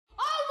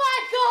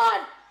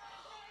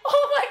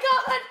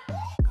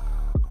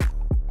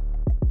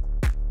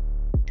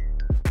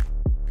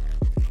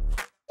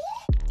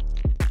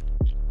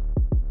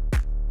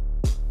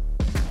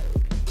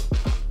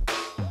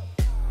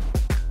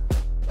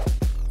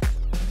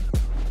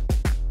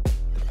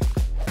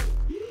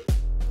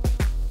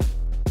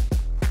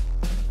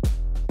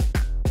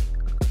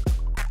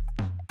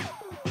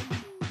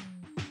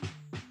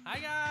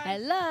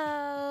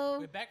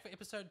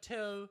episode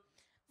 2.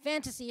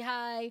 Fantasy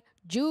High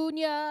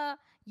Junior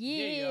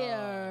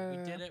Year. We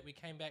did it. We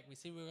came back. We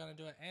said we were going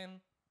to do it. And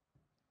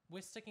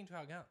we're sticking to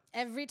our guns.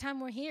 Every time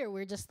we're here,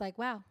 we're just like,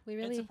 wow, we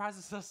really... It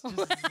surprises us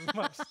just as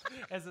much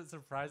as it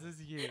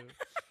surprises you.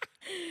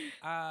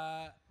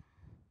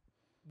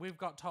 We've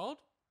got told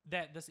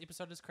that this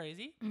episode is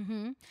crazy.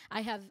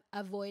 I have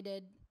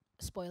avoided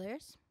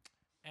spoilers.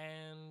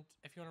 And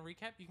if you want to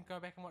recap, you can go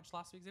back and watch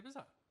last week's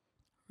episode.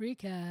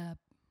 Recap.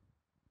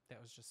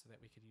 That was just so that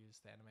we could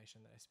use the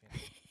animation that I spent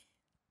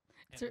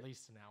at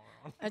least an hour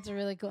on. That's a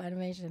really cool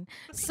animation.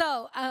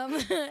 So,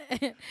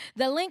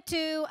 the link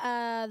to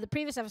the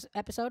previous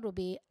episode will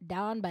be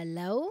down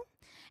below.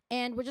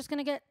 And we're just going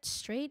to get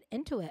straight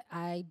into it.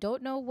 I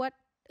don't know what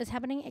is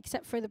happening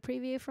except for the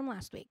preview from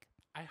last week.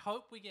 I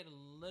hope we get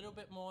a little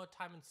bit more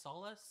time and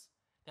solace.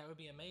 That would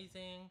be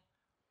amazing.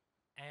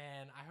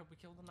 And I hope we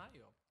kill the night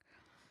orb.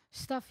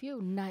 Stuff you,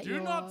 night Do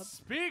orb. not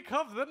speak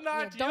of the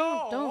night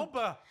don't.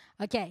 orb.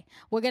 Okay,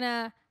 we're going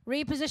to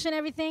reposition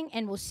everything,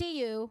 and we'll see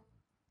you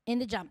in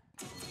the jump.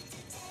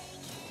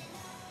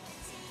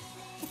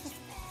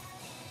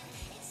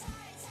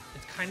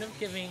 It's kind of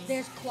giving...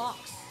 There's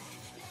clocks.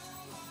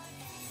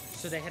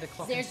 So they had a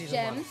clock There's in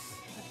season gems.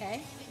 1.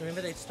 Okay.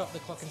 Remember they stopped the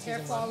clock in They're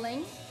season 1?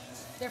 falling.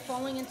 They're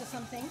falling into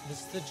something.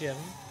 This is the gem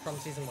from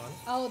season 1.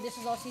 Oh, this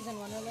is all season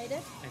 1 related?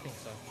 I think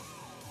so.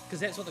 Because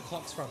that's what the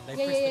clock's from. They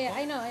Yeah, press the yeah, clock.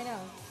 I know.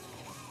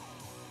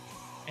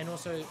 And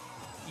also,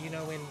 you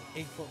know when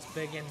Eggfort's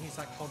big and he's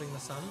like holding the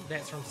sun?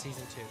 That's from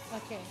season 2.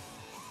 Okay.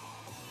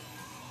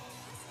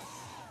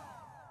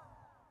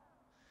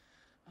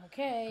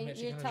 Okay,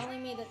 you're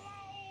telling me that...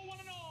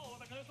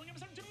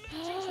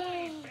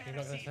 You're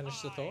not going to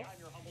finish the thought?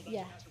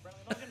 Yeah.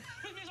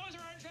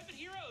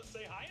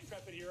 Say hi,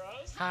 Intrepid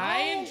Heroes. Hi,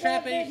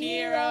 Intrepid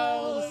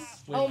Heroes!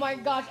 Oh my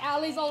gosh,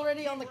 Allie's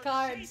already on the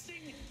cards.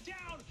 Chasing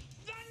down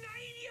the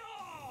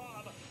Night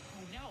Orb,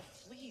 who now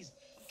flees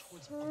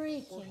towards a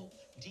Freaking. portal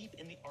deep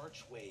in the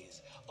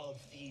archways of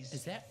these.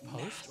 Is that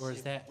post or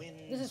is that...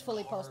 This is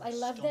fully post. I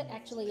love that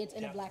actually it's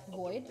in a black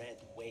void. Red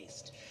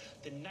waste.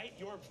 The Night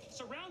Orb,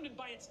 surrounded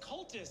by its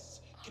cultists,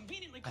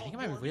 conveniently I called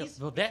think it might be real. Yorbies,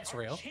 Well, that's are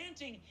real.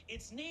 chanting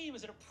its name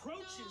as it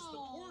approaches the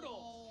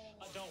portal.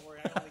 Don't worry,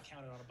 I only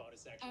counted on a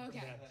bonus action.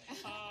 Okay.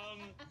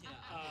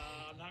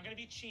 I'm not gonna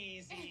be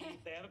cheesy.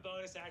 They have a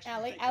bonus action.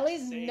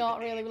 Allie's not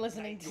really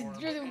listening to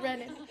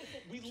Brennan.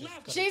 We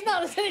left. She's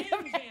not listening to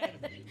Van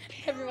Brennan.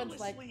 Everyone's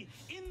like, perilously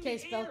in okay,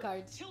 the spell air,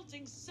 cards.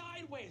 tilting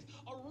sideways.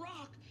 A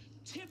rock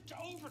tipped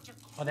over to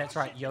Oh, that's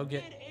crush right. it in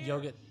Yogurt. midair.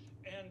 Yogurt.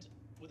 And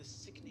with a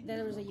sickening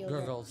There was a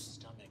yogurt. Gurgles.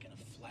 stomach and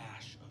a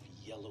flash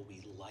of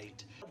yellowy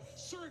light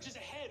surges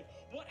ahead.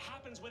 What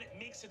happens when it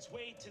makes its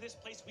way to this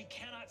place we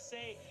cannot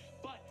say,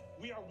 but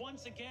we are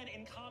once again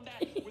in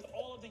combat with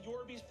all of the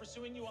Yorbies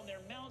pursuing you on their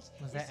mounts.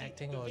 Was We that see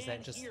acting the or was van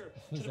that just... here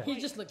was to the that- right,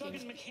 He's just looking.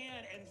 Duggan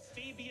McCann and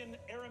Fabian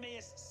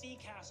Arameus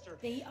Seacaster.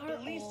 They are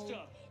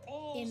Ballista,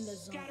 all in the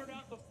zone. scattered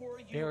out before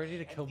you. They're ready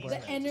to kill And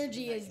Brennan. The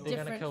energy is They're going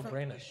to different kill from...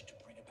 Brennan. wish to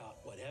bring about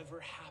whatever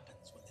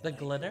happens when The Night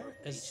glitter Orb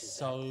is reaches that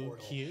so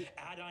portal. cute.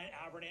 Adaine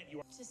Abernant, you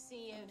are To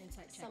see if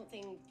insight check.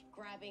 something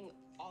grabbing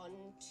onto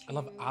I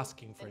love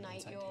asking for the an Night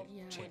insight Orb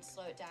check. would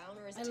slow it down,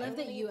 or is I it love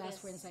that only you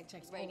ask for this insight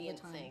checks all the radiant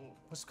time. thing?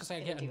 It's because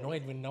I get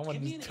annoyed when no one's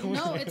Community. doing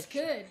No, it. it's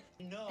good.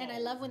 know And I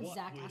love when what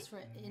Zach would asks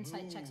for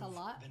insight checks a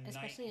lot, move the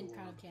especially in Night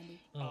Crown Orb. Candy.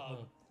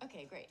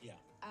 Okay, great. Yeah.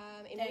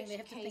 In Dang, which they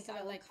have to case think about,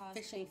 I will like, cast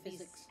fishing Creepy's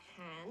physics.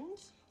 hand,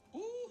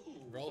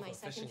 Roll my for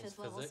second fishing fifth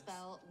level physics.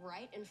 spell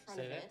right in front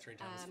Say of that it, 3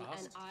 times and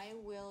fast. I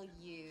will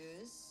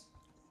use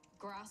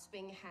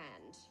Grasping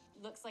Hand.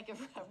 Looks like a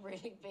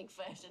really big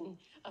version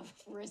of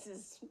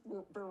Riz's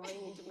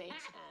beringed mage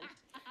hand.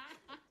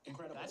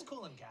 Incredible. That's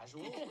cool and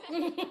casual.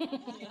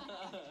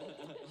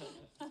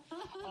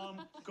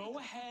 Go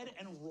ahead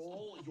and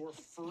roll your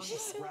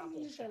first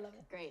grapple I check. love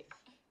it. Great.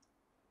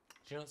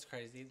 Do you know what's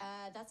crazy?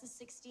 That's a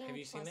 16 Have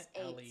you seen plus it?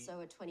 8, Ellie so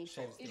a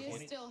 24. shaves It the is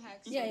point. still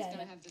hex, so Yeah, it's yeah, going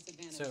to yeah. have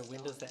disadvantage. So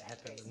when does that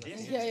happen? In the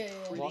This film? Yeah, yeah,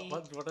 yeah.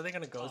 What are they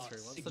going to go through?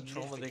 What's the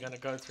trauma they're going to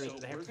go through So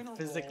that they we're have to gonna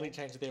physically roll-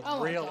 change their Oh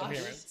my real gosh.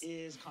 appearance? This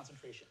is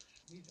concentration.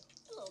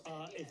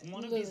 If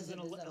one of Lose these is an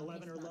it,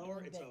 11 or he's not lower,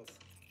 doing it's bits.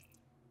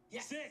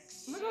 over.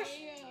 6. Oh my gosh.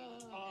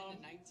 And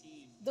a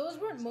 19. Those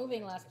weren't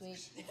moving last week.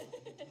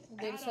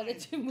 They decided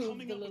to move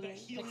coming the up with little a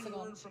healing hexagon.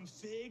 word from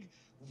Fig,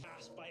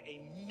 grasped by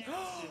a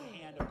massive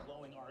hand of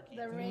glowing arcane.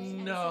 The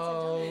ring.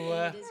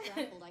 No. It is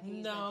grappled. I can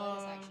use No, my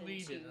bonus action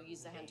we to didn't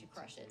use the hand to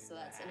crush it, so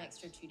that's an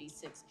extra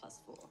 2d6 plus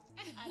 4.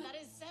 That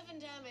is 7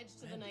 damage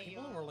to the Man, Night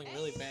people Orb. are rolling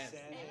really bad.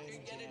 If you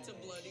get it to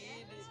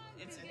bloodied,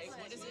 it's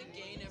what does it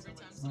gain every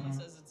time someone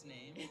says its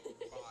name? 5.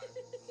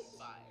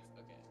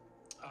 Okay.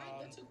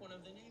 Alright, that took one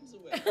of the names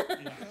away.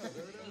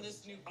 From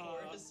this new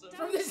chorus of...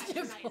 From this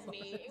Patronize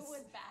me. It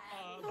was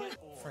bad.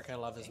 Frick, I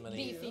love his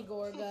mini. Beefy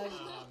Gorgug.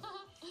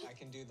 I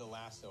can do the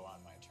lasso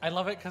on my turn. I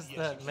love it because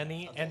the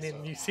mini, and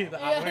then you see the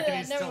Yeah, artwork and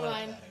he's never still a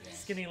mind.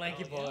 skinny,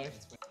 lanky boy.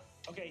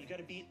 Okay, you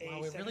gotta beat a Wow,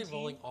 we're really 17.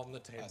 rolling on the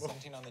table.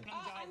 17 on the...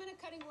 I'm going to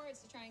cutting words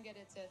to try and get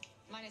it to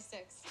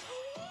 -6.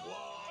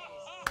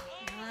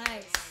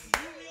 Nice.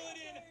 You reel it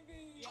in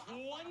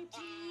 20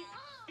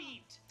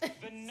 feet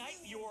The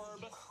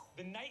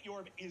Night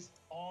Yorb is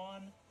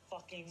on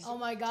fucking. Oh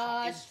my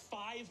gosh. Is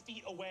 5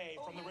 feet away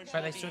from the ritual.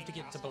 But they still have to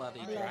get to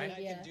bloodied, Bloodied, right? I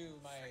yeah. can do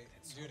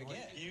it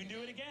again. You can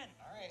do it again.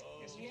 All right.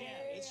 Yes, you can.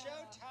 It's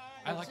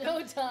showtime. I like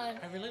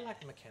Showtime. I really like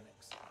the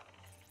mechanics.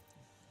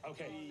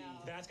 Okay,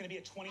 that's gonna be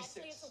a 26.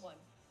 Actually, it's a 1.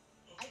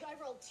 I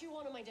rolled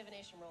 2-1 on my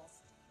divination rolls.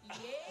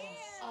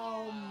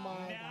 Oh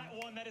my Nat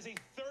god. 1, that is a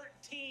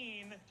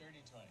 13.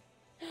 Dirty 20.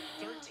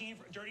 13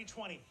 for dirty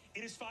 20.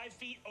 It is 5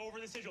 feet over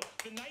the sigil.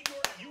 The Night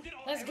York, you can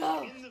all Let's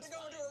go. in the We're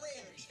going to a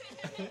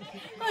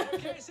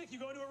rage. Okay, sick, you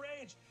go into a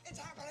rage. It's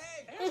happening.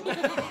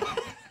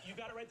 You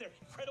got it right there.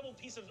 Incredible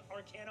piece of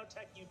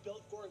arcanotech you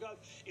built, Gorgug,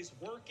 is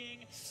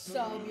working.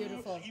 So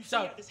beautiful. You see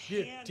So this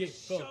hand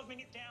just beautiful. shoving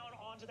it down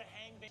onto the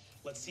hangman.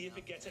 Let's see if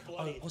it gets it Oh,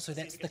 bloody. also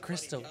that's the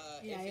crystal.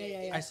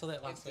 Yeah. I saw that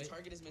If last the week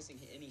target is missing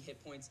any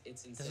hit points,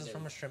 it's instead is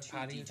from a shrimp of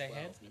party they 2d12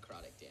 had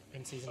necrotic damage.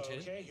 in season 2.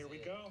 Okay, here we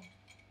go.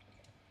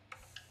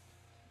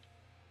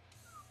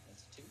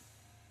 That's 2.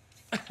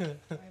 Don't worry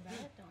about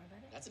it. Don't worry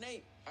about it. That's an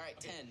 8. All right,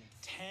 10.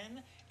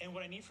 10, and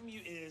what I need from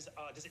you is,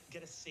 does it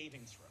get a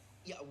saving throw?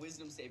 Yeah, a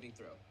wisdom saving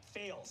throw.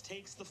 Fails,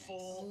 takes the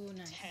full Ooh,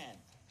 nice. 10.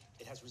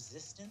 It has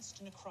resistance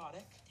to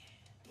necrotic,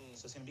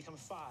 so it's going to become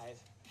 5.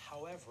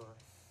 However,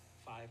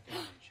 5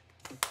 damage.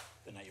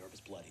 The Night Yorb is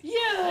bloody.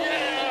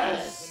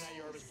 Yes! The Night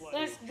Yorb is bloody.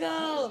 Let's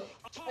go.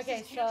 Toss Okay,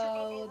 this cantrip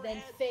so then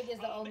overhead. Fig is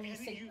the only And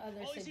you-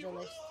 other all you see-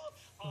 sigilist.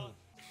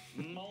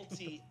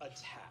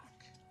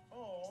 Multi-attack.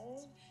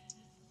 Oh.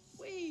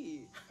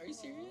 Wait, are you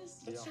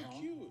serious? That's so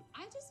cute.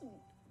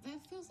 That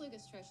feels like a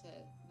stretch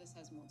that this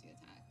has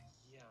multi-attack.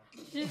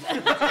 It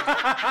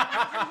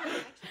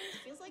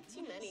feels like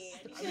too many.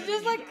 She's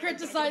just like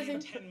criticizing.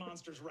 10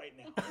 monsters right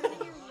now.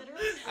 You're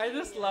literally I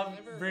just love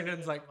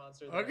Brennan's like,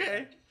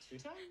 okay. 2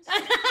 times?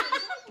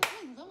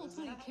 We're level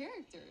 20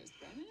 characters,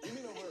 Brennan.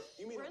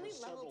 We're only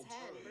level 10.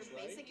 We're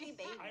basically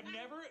babies.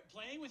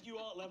 Playing with you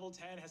all at level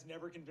 10 has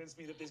never convinced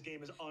me that this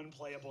game is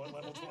unplayable at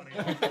level 20.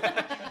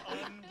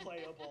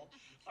 Unplayable.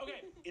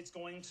 Okay, it's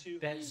going to.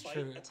 That's fight,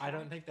 true. attack. I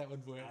don't think that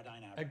would work.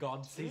 Adaine A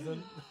god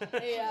season.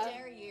 Yeah.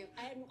 Dare you?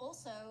 And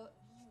also,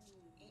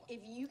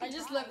 if you I can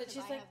just try, love that 'cause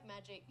she's I like, have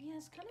magic. Yeah,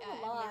 it's kind mirror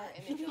of a lot.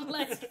 image on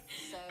Like,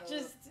 so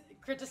just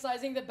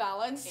criticizing the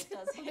balance. it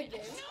does of the hit.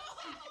 game.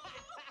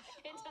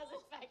 It does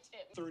affect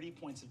him. 30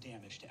 points of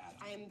damage to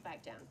Adaine. I am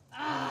back down,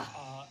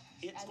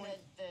 It's and going.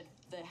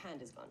 the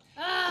hand is gone.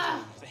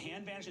 Ah! The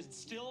hand vanishes. It's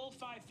still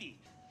 5 feet.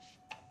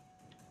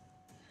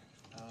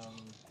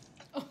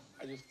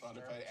 I just thought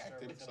if I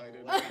acted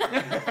excited.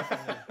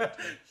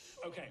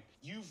 Okay,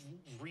 you've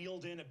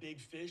reeled in a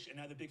big fish, and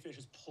now the big fish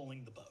is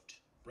pulling the boat.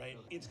 Right?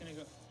 It's gonna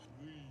go.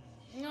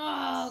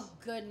 Oh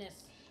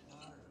goodness.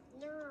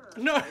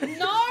 No.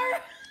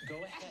 Nar.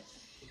 Go ahead.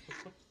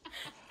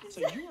 So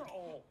you are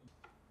all.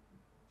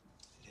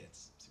 It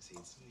hits.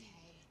 Succeeds.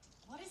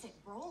 What is it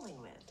rolling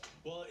with?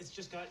 Well, it's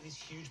just got these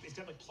huge. It's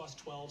got like plus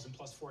 12s and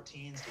plus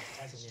 14s to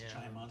attack this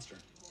giant monster.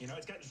 You know,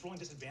 it's rolling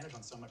disadvantage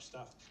on so much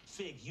stuff.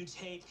 Fig, you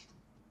take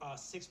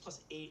 6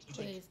 plus 8. You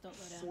Please take don't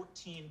go down.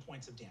 14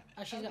 points of damage.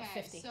 Oh, she's got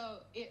 50.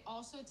 So it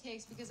also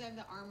takes, because I have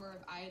the armor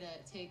of Ida,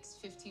 it takes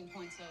 15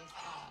 points of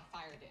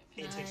fire damage.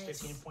 It takes Nice.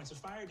 15 points of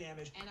fire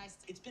damage. And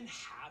It's been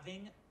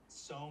having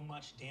so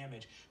much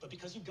damage, but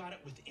because you got it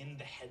within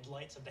the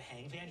headlights of the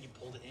hang van, you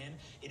pulled it in,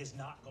 it is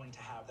not going to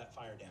have that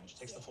fire damage. It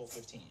takes the full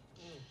 15.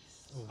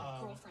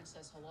 Girlfriend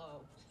says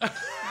hello.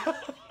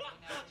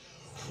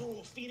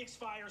 Phoenix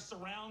fire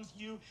surrounds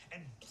you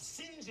and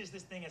singes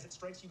this thing as it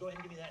strikes you. Go ahead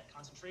and give me that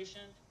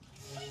concentration.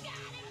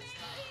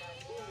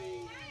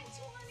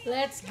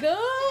 Let's go.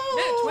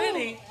 Net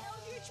 20.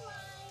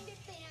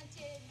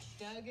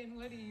 Duggan,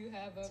 what do you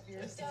have up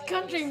your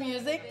Country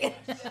music.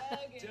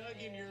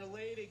 Duggan, you're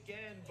late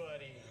again,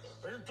 buddy.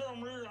 You tell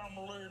me I'm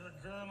late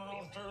again, and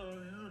I'll tell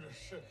you to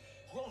shit.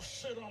 Go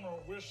sit on a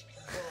whiskey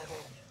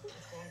bottle.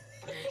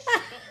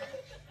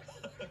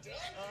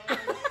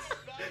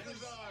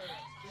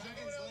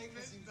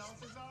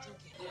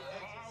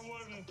 I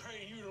wouldn't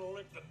pay you to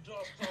lick the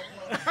dust off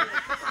my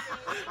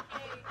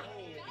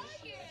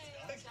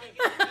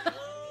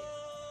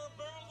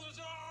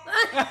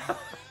Balthazar!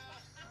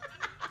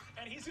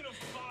 And he's gonna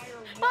fire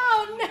one.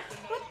 Oh no!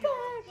 What the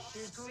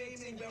heck?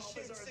 Screaming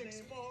Balthazar's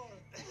name.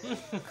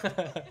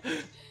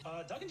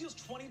 Duggan deals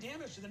 20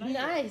 damage to the knight.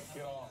 Nice.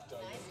 Get off,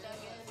 Duggan.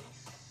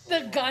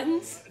 The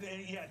guns.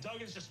 Yeah,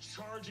 Duggan's just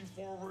charging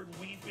forward,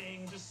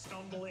 weeping, just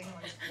stumbling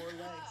on his 4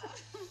 legs.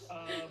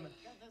 Got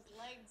those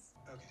legs.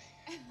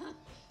 Okay.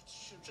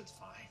 It's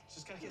fine.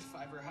 Just gotta get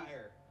 5 or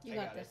higher. You I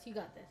got this. it. You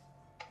got this.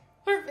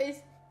 Her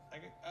face. I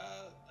got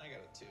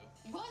a 2.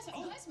 You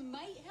guys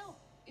might help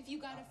if you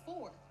got a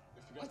 4.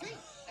 If you Or got 3.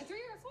 A 3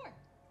 or a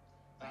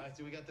 4.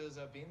 Do we got those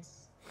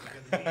beans?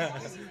 Don't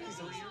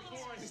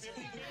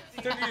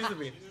use the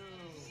bean.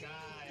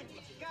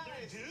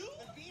 They're due?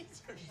 The beans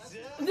are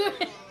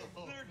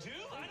They're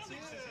due? I don't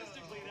think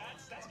statistically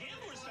that's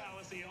gambler's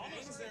fallacy.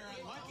 Almost they're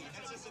unlucky.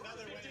 That's just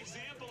another perfect way.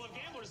 example of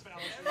gambler's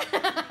fallacy.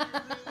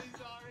 really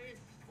sorry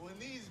when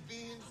these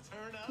beans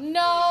turn up.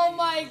 No,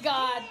 my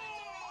God.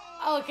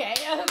 Okay.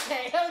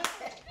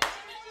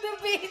 The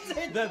beans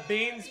are The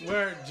beans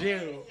were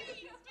due.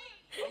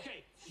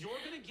 Okay, you're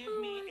gonna give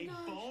me a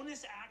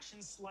bonus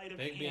action sleight of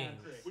Big hand,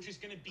 beans. which is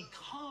gonna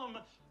become.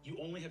 You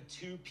only have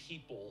 2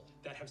 people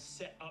that have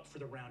set up for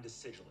the round as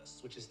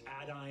sigilists, which is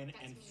Adaine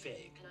and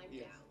Fig. And I'm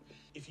Yeah. down.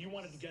 If you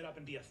wanted to get up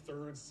and be a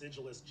 3rd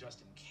sigilist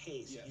just in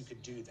case, Yes. you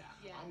could do that.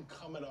 Yeah. I'm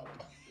coming up.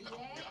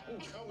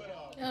 I'm coming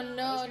up. Oh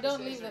no,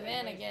 don't leave the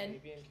van again.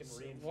 Fabian can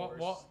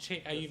What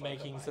cheat are you the fuck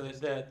making up so I that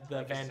just the did.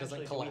 Like, van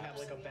doesn't essentially, do we have, collapse?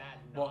 like, a bad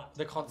What, knot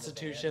the on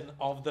constitution van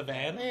of the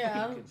van?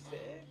 Yeah. we could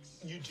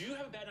fix? You do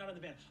have a bad knot on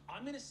the van.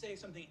 I'm gonna say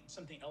something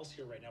else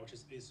here right now, which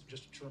is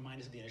just to remind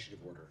us of the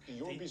initiative order. The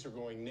Yorbies are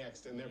going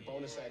next, and their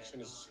bonus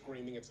action is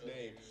screaming its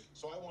name.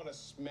 So I want to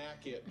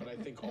smack it, but I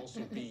think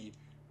also be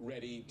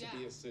ready to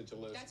be a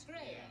sigilist. That's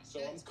great. So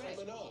That's I'm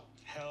coming up.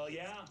 Hell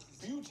yeah.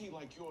 Beauty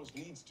like yours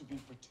needs to be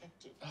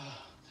protected.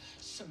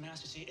 So,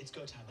 Master C, it's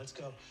go time. Let's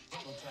go. Go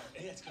time.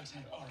 Yeah, it's go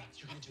time. All right,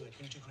 you're gonna do it.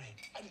 You're gonna do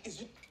great.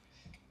 Is it?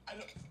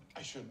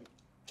 I shouldn't.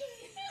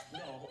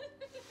 No.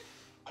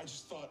 I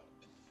just thought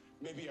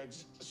maybe I'd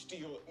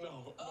steal it.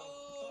 No.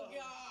 Oh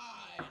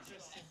God!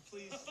 Kristen,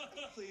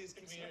 please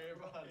come here,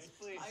 boss.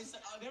 Please.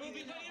 There will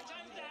be plenty of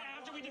time for that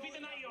after we defeat the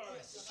Night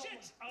York.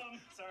 Shit!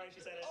 Sorry, she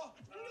said it. Oh,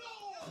 no!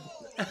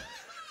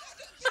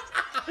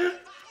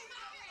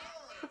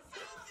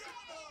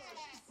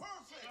 She's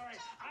perfect. All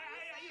right,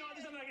 you know,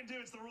 there's nothing I can do.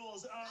 It's the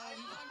rules. I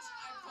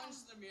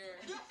punched the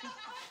mirror.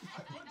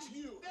 I punch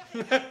you.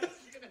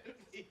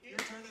 Your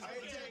turn is I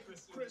attacked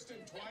Kristen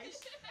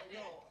twice.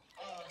 No.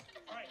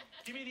 All right,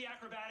 give me the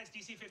acrobatics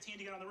DC 15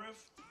 to get on the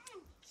roof.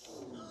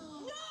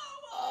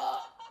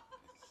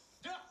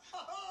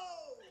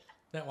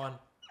 Net one.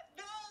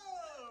 No!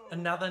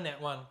 Another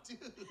net one. Dude.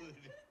 I can't believe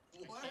you got it.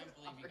 What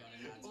are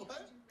you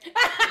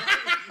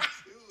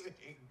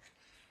doing?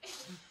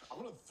 I'm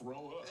gonna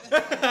throw up.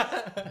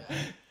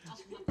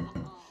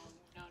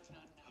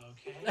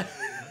 Okay.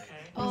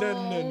 Okay.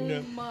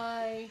 No.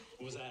 My.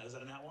 What was that? Is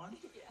that a nat one?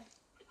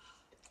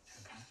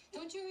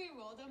 Don't you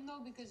re-roll them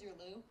though because you're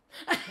Lou?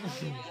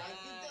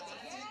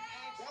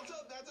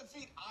 That's a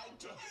feat I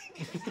took.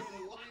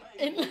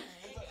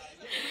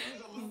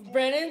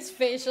 Brennan's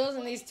facials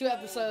in these 2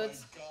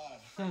 episodes.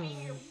 Oh my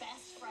Your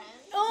best friend.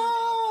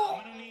 Oh!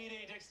 I'm gonna need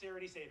a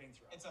dexterity saving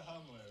throw. It's a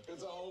home loop. God.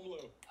 It's a home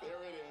loop.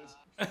 There it is.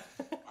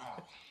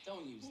 Wow.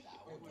 Don't use that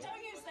one.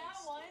 Don't use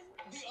that one.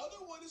 The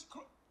other one is.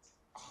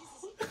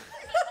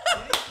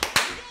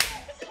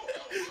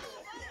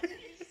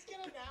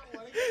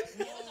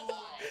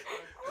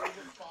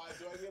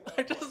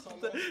 I just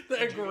the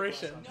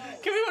aggression.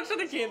 Can we watch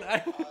it again?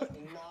 I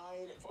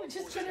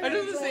just want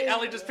to see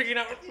Allie just picking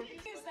up.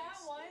 Use that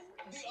one.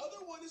 The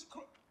other one is.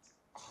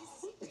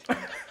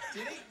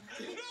 Did he?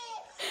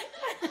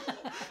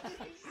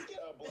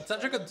 It's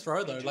such a good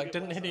throw though. Like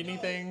didn't hit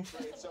anything.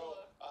 So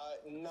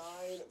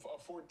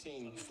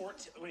 14.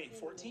 14. Wait,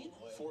 14?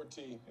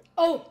 14.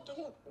 Oh!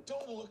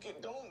 Don't look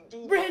at. Don't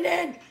do.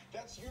 Brennan!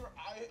 That's your.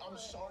 I'm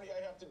sorry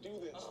I have to do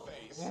this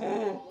face.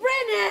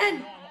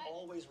 Brennan! No, I'm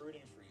always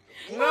rooting for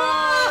you.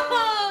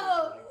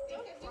 No!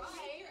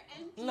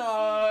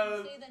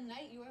 No. Say the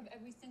night you have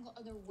every single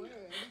other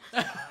word. I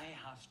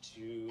have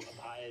to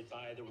abide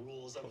by the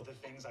rules of the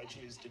things I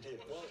choose to do.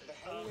 Well, the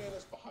hangman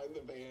is behind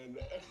the van,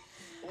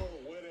 or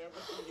whatever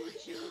you're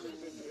choosing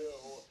to do.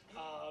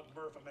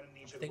 Murph, I'm gonna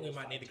need you. I think we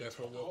might need to go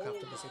for a walk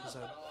after this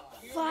episode.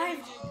 5.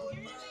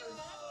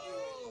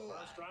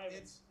 Murph's driving.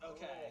 It's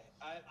okay.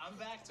 I'm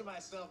back to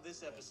myself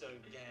this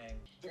episode, gang.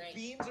 The Great.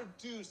 beans are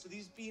due, so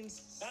these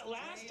beans. That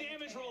last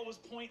damage roll was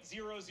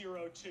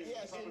 0.002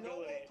 Yes, and no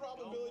more probability.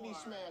 probability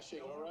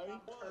smashing, all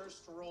right?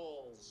 Cursed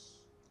rolls.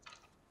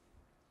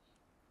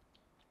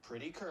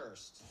 Pretty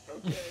cursed.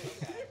 Okay.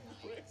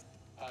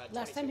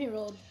 Last time he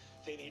rolled.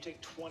 They need to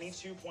take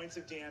 22 points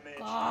of damage.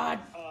 God.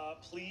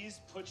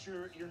 Please put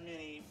your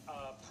mini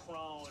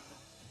prone.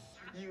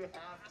 You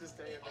have to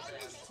stay in the I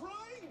was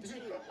trying to.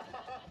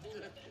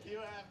 You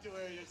have to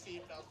wear your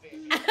seatbelt,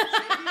 baby. Fabian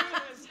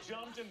has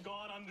jumped and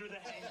gone under the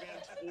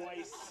hangman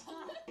twice.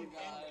 In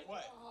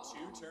what? 2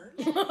 turns?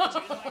 In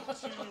like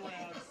 2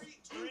 rounds.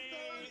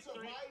 Two-thirds of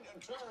my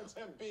turns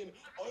have been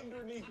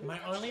underneath. My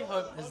only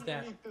hope is that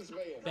underneath this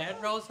van.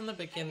 bad rolls in the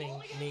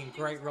beginning mean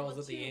great rolls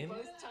at the end.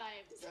 Both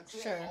times. That's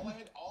it. Sure.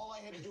 All I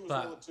had to do was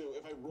But roll a 2.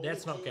 If I roll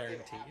that's a not 2, it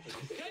guaranteed.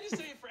 happened. Can I just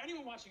say, for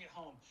anyone watching at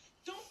home,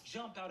 don't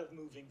jump out of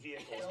moving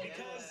vehicles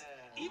because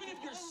even if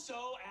you're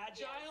so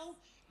agile,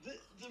 the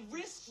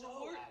risk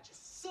reward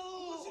so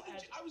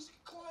agile. I was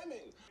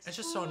climbing. It's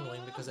just so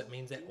annoying because it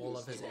means that all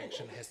of his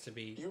action has to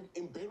be. You're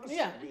embarrassing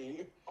Yeah.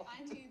 me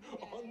I need the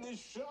on this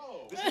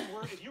show. This is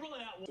where if you're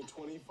rolling out To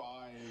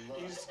 25.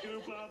 you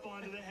scoop up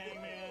onto the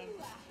hangman.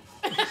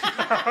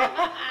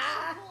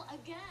 Well,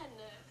 again.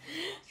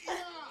 Yeah.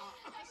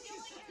 I feel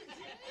like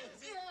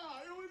you're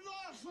Yeah, it was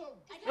awesome.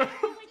 I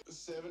feel like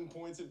 7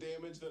 points of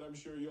damage that I'm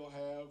sure you'll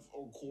have,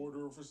 or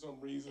quarter for some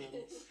reason,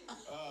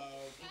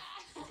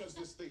 because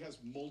this thing has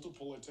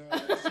multiple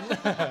attacks.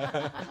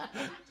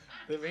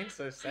 They're being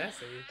so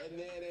sassy. And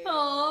then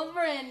Oh,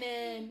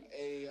 Brendan.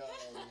 a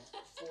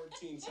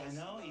 14. I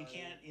know you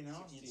can't. You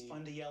know, it's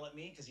fun to yell at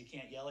me because you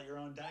can't yell at your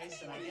own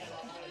dice, and I get it.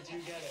 I do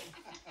get it.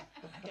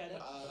 I get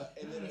it.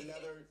 And then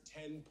another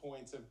 10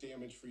 points of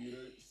damage for you to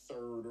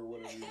third or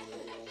whatever you're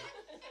gonna do.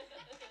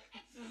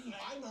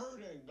 I'm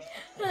hurting.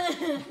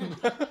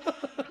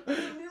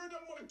 Mira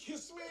doesn't want to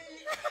kiss me.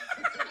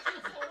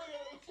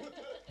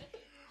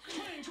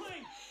 Twing,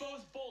 twing!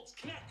 Both bolts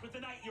connect with the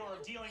Night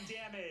York, dealing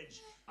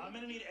damage. I'm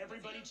gonna need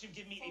everybody to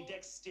give me a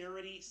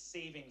dexterity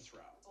saving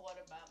throw. What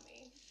about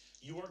me?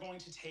 You are going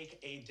to take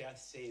a death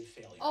save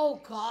failure. Oh,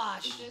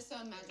 gosh. Is this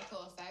a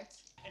magical effect?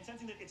 And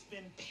sensing that it's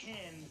been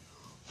pinned,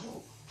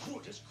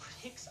 just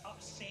kicks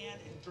up sand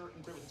and dirt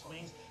and grit with its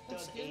wings.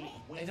 Does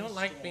I don't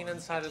like being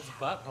inside its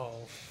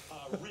butthole.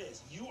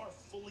 Riz, you are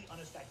fully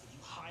unaffected. You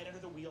hide under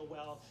the wheel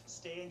well,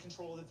 stay in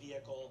control of the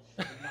vehicle.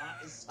 You're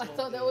not as I skilled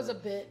thought that was a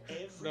there.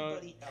 bit.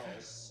 Everybody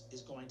else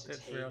is going to That's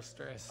take real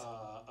stress.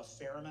 a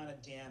fair amount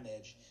of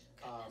damage.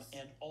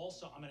 And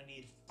also, I'm gonna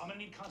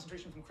need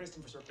concentration from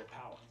Kristen for Circle of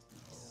Power.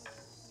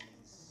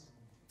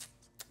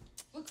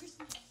 What,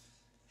 Kristen?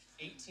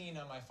 18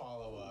 on my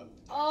follow-up.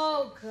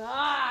 Oh,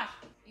 gosh.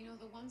 You know,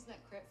 the ones that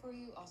crit for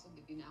you also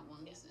give you nat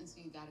ones, and so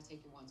you gotta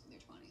take your ones with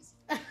your 20s.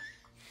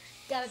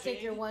 Gotta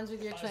take your ones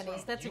with your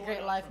 20s. That's a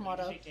great life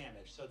motto. Take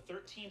damage. So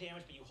 13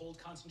 damage, but you hold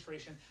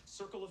concentration.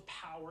 Circle of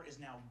Power is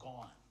now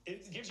gone.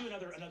 It gives you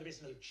another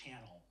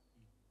channel.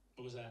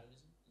 What was that?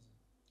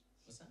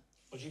 What's that?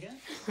 What'd you get?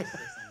 6 on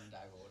the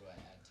die roll. What do I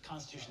add?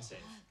 Constitution save.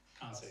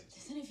 Con save.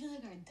 Doesn't it feel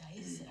like our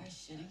dice are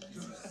shitting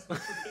us?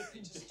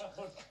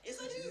 Yes,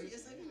 I do.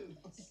 Yes, I do.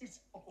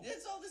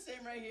 It's all the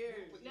same right here.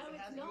 No,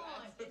 it's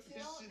not. It's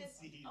not.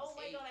 Oh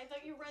my god, I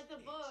thought you read the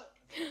book.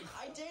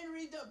 I did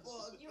read the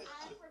book. You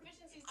added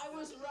proficiencies. I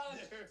was wrong.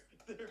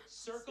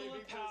 Circle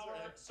of Power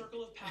and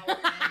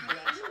Bless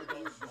are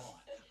both gone.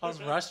 I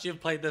was rushed. You've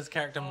played this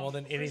character more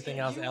than anything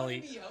else, Ellie.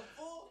 If you want to be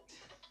helpful,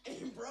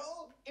 hey, bro,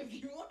 if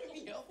you want to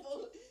be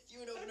helpful, you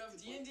would open up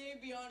D&D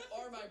Beyond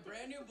or my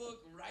brand new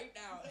book right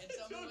now and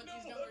tell me what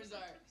these numbers are.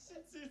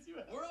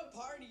 We're a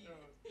party.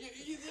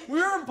 You think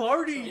We're a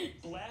party.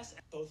 Bless,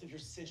 both of your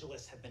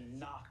sigilists have been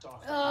knocked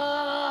off.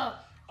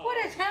 What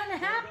is going to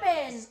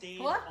happen? Stayed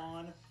What?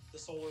 on the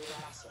solar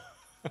lasso.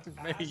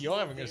 Maybe As you're you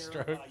having a there,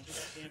 stroke. you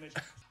get damage.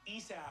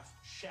 Ecaf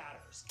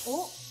shatters.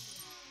 Oh.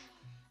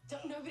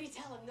 Nobody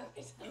tell him.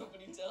 Nobody tell him.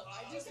 Nobody tell. I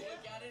just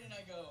look at it and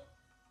I go.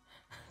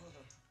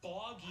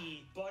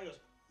 Boggy goes.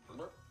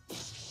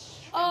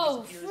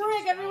 Oh, disappears frick,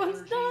 into everyone's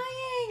energy,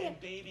 dying. And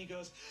Baby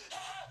goes,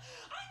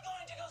 I'm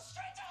going to go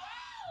straight to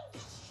hell!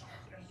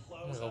 And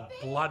blows There's up.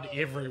 blood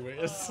everywhere.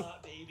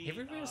 Baby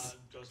Everywhere?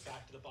 goes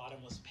back to the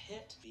bottomless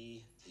pit.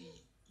 Be the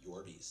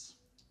Yorbies.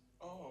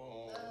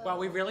 Oh. Well,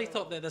 we really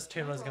thought that this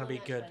turn was going to be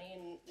good.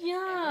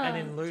 Yeah. And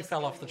then Lou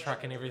fell off the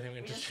truck and everything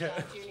went to shit.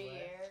 Junior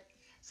year.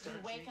 You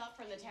wake up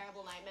from the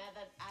terrible nightmare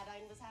that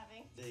Adaine was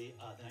having. The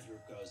Night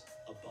York goes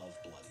above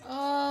bloody.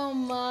 Oh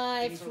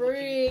my Things are looking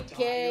freaking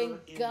dire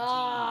indeed.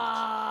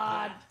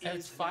 god. That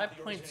It's is 5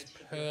 the Night York's points gonna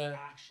take per- their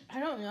action. I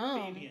don't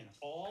know. Fabian,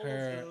 all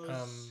Per, of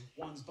those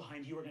ones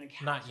behind you are going to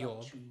Night catch York.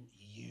 up to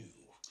you.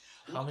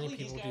 How many Luckily,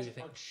 people these do you guys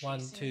think? are 1,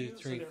 chasing 2, you,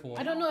 so 3, they're 4.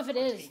 I don't know if it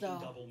is, taking though.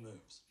 double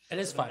moves. It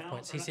is So 5 the points.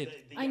 mounts He are said. not-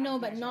 the I know,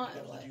 but acrobats not aren't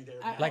gonna be able to do their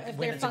like Like if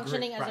when they're it's a group,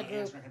 functioning as a right. group.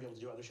 Ants are not going to be able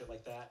to do other shit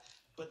like that.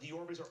 But the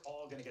Orbeez are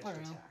all going to get I to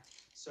don't know. attack.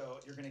 So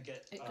you're going to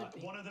get It could be.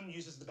 one of them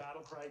uses the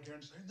battle cry here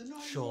and say, "The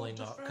Night Surely York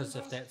not, because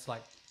if defends us," that's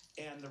like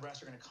and the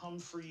rest are going to come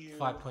for you.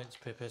 5 points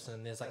per person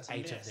and there's like That's a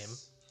 8 of them,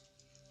 miss.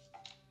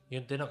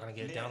 they're not going to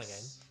get it down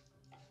again.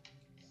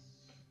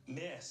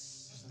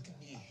 Miss. Just look at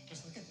me.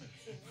 Just look at me.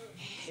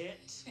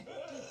 Hit.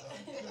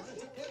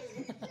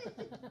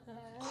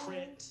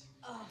 Crit.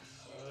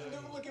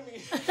 Never look at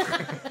me.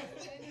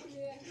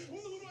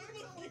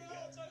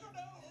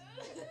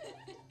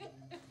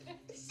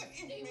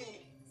 Save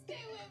me. Stay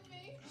with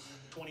me.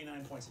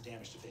 29 points of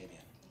damage to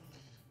Fabian.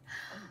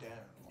 I'm down.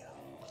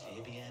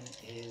 Fabian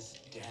is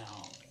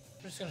down.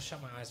 I'm just going to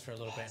shut my eyes for a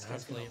little bit and This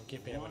guy's hopefully gonna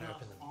get better when I one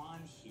open up them. on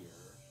here.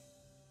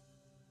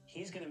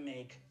 He's going to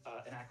make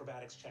an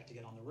acrobatics check to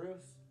get on the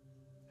roof.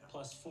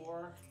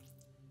 +4.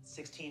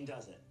 16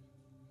 does it.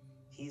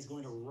 He's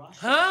going to rush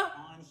Huh?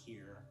 on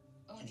here.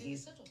 Oh, And do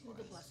he's- the sigil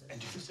for us. And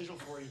do the sigil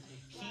for you.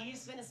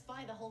 He's been a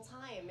spy the whole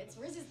time. It's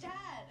Riz's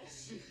dad.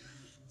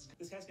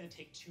 This guy's going to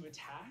take 2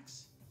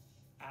 attacks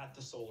at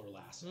the solar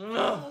lasso.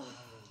 Ugh.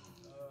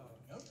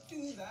 Don't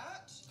do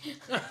that.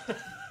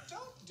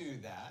 Don't do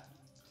that.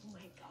 Oh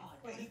my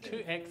god. Wait,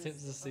 2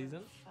 accents this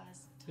season.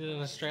 First.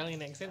 An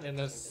Australian accent and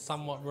a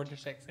somewhat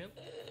British accent.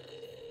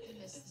 I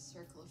miss the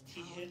circle of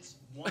He power. hits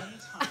 1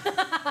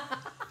 time.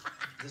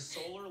 The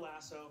solar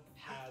lasso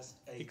has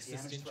a damage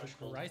Existential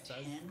threshold of crisis.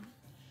 10,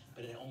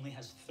 but it only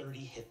has 30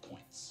 hit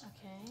points.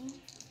 Okay.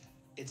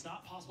 It's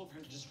not possible for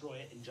him to destroy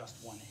it in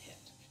just 1 hit.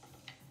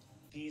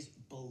 These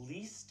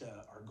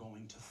ballista are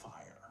going to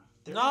fire.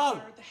 They're No! going to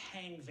fire at the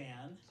hang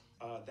van.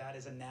 That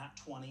is a nat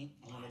 20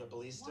 on one of the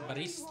ballista. Why But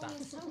are he's you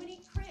rolling stuck. so many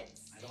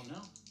crits? I don't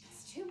know.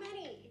 It's too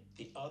many.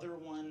 The other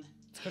one.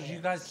 It's because you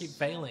guys keep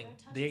failing.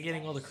 They're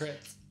getting all the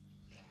crits.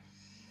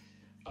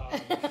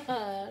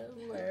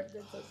 Merv,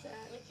 that's so sad.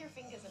 Lick your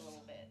fingers a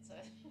little bit. So.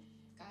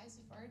 Guys,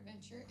 if our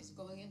adventure is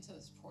going into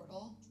this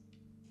portal,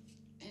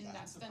 and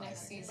that's the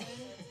next season,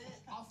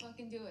 I'll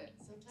fucking do it.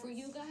 For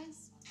you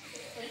guys.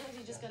 Sometimes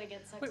you just gotta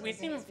get sucked. Wait, we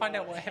didn't even find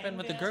out what happened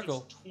with the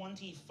gurgle.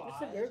 25. What's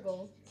the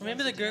gurgle?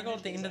 Remember the gurgle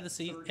at the end of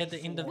the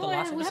end of the Well,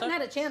 last we haven't episode?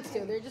 had a chance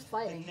to. They're just The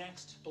fighting.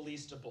 next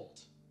ballista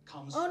bolt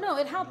comes. Oh no,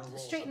 it from helped mineral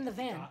straighten the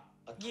van. got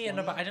a Yeah,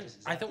 no, but 20, I didn't.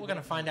 I thought we were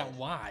gonna find out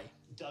why.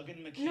 Duggan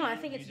McCann No, I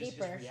think it's uses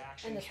his deeper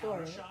reaction in the story.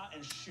 counter shot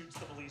and shoots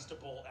the ballista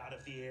bolt out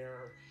of the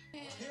air.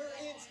 Pure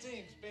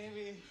instinct,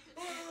 baby.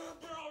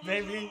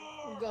 Maybe.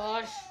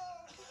 Gosh.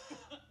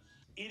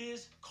 It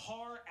is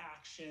car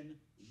action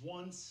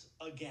once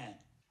again.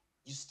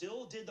 You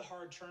still did the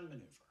hard turn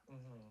maneuver.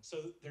 So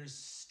there's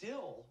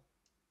still,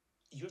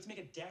 you have to make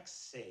a dex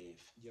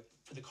save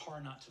for the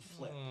car not to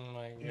flip. Oh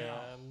my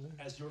Now, god.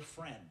 as your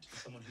friend,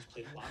 someone who's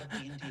played a lot of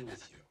D&D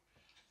with you,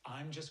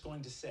 I'm just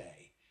going to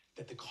say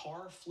that the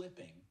car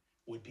flipping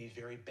would be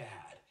very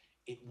bad.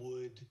 It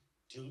would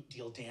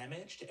deal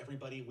damage to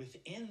everybody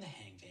within the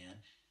hang van,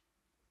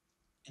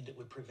 and it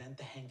would prevent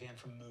the hang van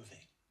from moving.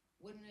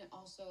 Wouldn't it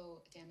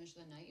also damage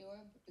the night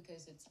orb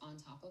because it's on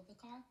top of the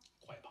car?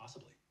 Quite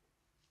possibly.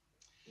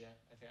 Yeah,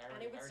 I think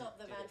And it would stop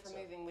the van from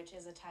moving, which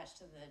is attached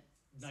to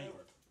the. Night so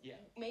orb. Yeah.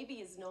 maybe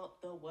is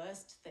not the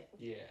worst thing.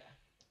 Yeah.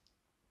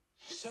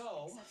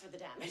 So, Except for the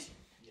damage.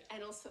 Yeah.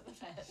 And also the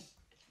van.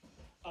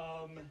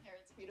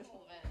 It's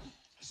beautiful van.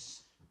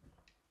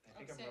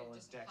 I think Say I'm rolling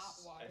just dex.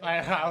 hot water.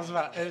 I was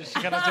about. Is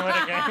she gonna do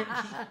it again?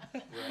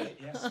 right?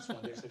 Yes, it's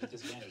one dex with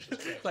disadvantage.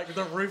 That's great. Like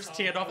the roof's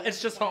teared off.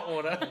 It's just hot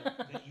water.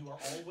 That you are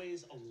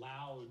always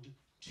allowed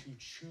to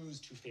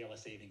choose to fail a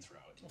saving throw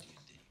in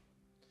D&D.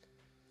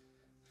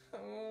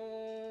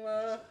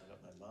 Up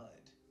my mind.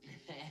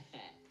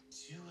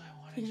 Do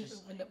I want to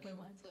just Flip it.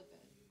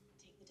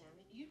 Take the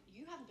damage.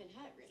 You haven't been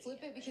hurt, really. Flip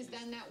it because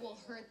then that will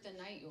hurt the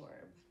night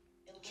orb.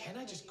 Can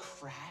I just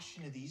crash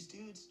into these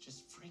dudes?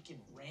 Just freaking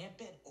ramp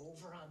it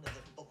over onto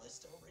the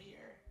ballista over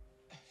here?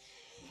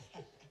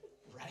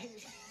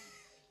 Right?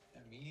 I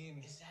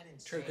mean, is that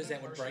insane? True, 'cause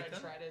that would Or break should I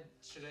them? try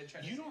to? Should I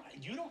try to?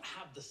 You don't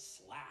have the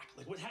slack.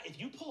 Like if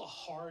you pull a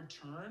hard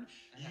turn,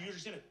 you're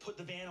just gonna put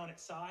the van on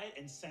its side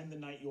and send the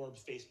night orb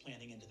face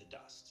planting into the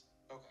dust.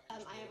 Okay.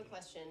 I have a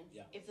question.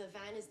 Yeah. If the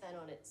van is then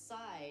on its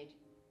side,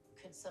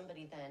 could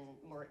somebody then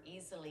more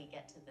easily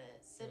get to the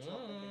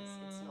sigil because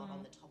it's not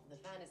on the top of the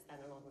van, it's then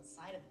on the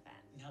side of the van?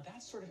 Now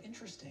that's sort of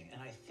interesting,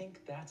 and I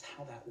think that's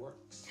how that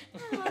works. I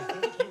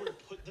think if you were to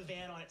put the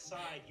van on its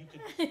side, you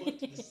could put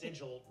the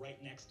sigil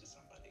right next to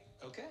somebody.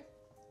 Okay.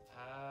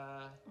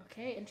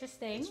 Okay,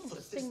 interesting. Let's flip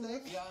this Interesting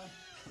thing. move. Yeah.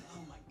 Oh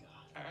my god.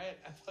 All right,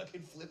 I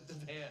fucking flipped the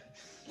van.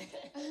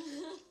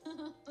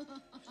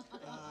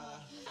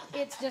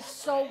 It's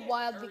just so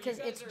wild because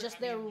it's just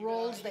their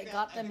rolls that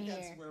got them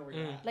here.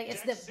 Like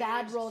it's the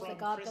bad rolls that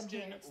got them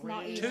here. It's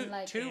not even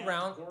like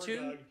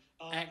Two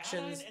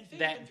actions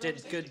that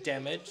did good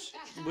damage.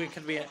 We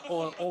could be,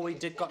 or we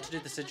did got to do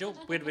the sigil.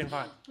 We'd have been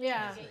fine.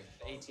 yeah.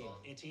 18.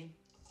 18?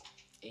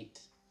 8.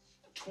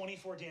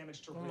 24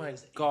 damage to Oh my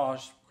Riz and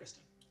gosh.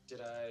 Kristen.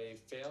 Did I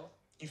fail?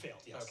 You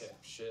failed, yes. Okay,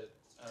 shit.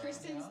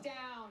 Kristen's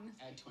down.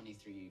 I had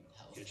 23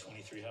 health. You had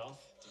 23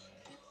 health.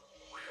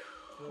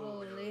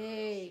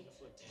 Holy.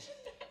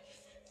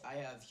 I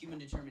have human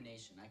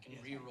determination. I can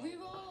reroll.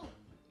 Reroll.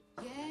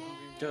 Yeah.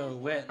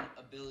 Do it.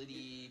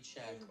 Ability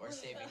check or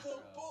saving throw.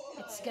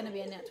 It's gonna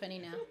be a net 20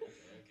 now.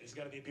 It's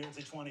got to be a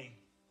Beardsley 20.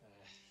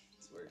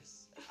 It's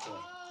worse.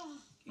 Oh.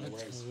 No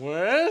worries.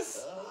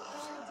 Worse?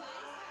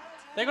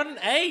 They got an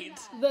 8.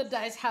 The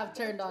dice have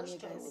turned on you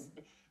guys.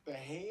 The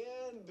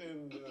hand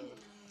and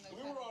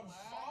we were on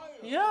fire.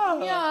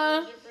 Yeah.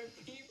 Yeah.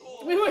 Different people.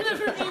 We were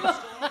different people.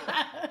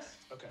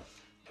 Okay.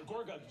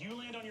 Gorgug, you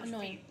land on your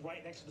Annoying. feet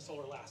right next to the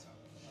solar lasso,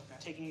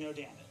 taking no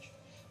damage.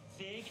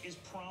 Fig is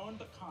prone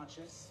but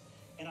conscious,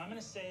 and I'm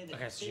going to say that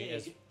Okay, so she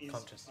Fig is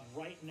conscious.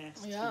 right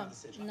next Yeah, to the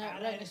sigil. right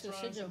Adaine next to is the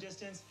thrown sigil. some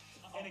distance.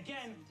 And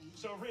again,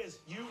 so Riz,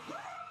 you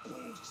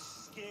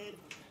skid,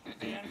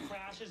 van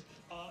crashes,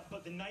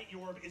 but the night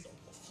orb is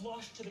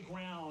flush to the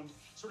ground,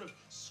 sort of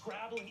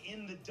scrabbling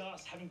in the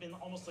dust, having been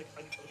almost like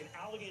an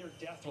alligator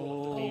death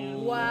roll.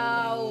 Oh,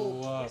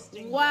 wow.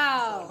 Twisting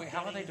Wow. Wait,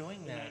 how are they doing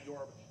the that? night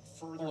orb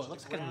further Oh, to it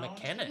looks the like a ground.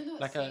 mechanic. Even though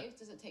Like it a. saves,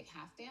 does it take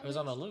half damage? It was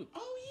on a loop.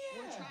 Oh,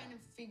 yeah. We're trying to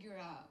figure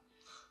out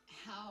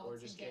how We're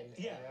to just get.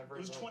 getting Yeah, it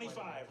was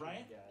 25,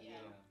 right? Yeah.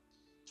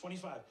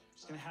 25.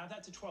 Just gonna have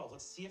that to 12.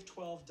 Let's see if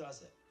 12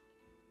 does it.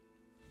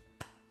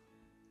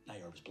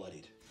 Night orb is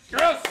bloodied.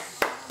 Yes!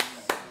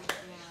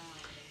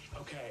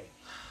 Okay.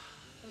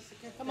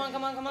 Come on,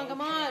 come on, come on,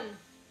 come on.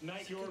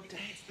 Night orb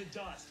eats the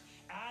dust.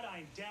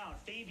 Adaine down.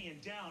 Fabian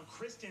down.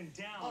 Kristen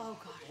down. Oh,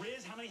 God.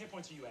 Riz, how many hit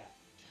points are you at?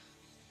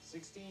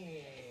 16.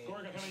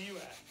 Gorgug, how many are you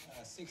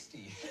at? 60.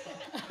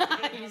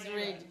 He's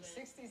rigged.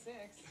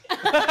 66.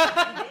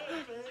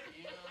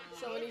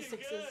 So many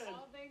sixes.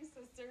 All thanks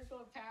to Circle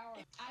of Power.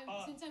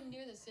 Since I'm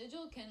near the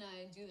sigil, can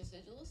I do the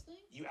sigillus thing?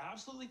 You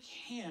absolutely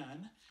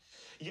can.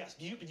 Yes,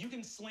 you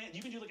can slam.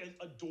 You can do like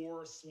a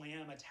door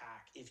slam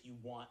attack if you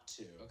want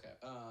to. Okay.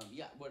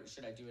 Yeah. What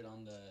should I do it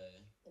on the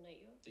night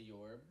yorb? The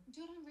yorb.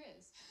 Do it on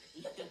Riz.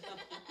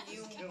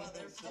 You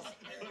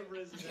motherfucker.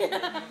 Riz.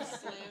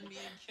 Slam me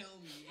and kill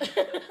me.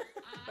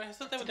 I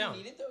thought they were down.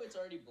 Need it though. It's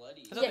already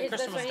bloody. Yeah,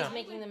 that's why he's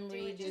making them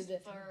redo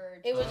the.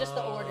 It was just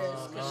the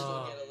orders.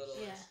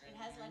 Yeah. It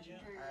has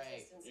legendary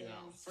resistance.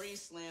 Yeah. Free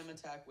slam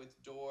attack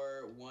with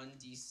door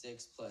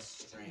 1d6 plus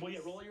strength. Well, yeah.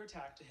 Roll your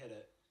attack to hit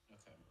it.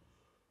 Okay.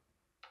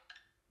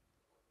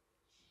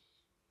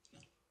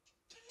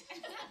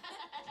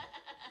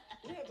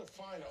 We have to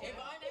find out. If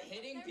I'm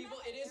hitting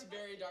people, it is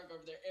very dark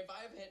over there. If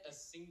I've hit a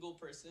single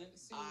person,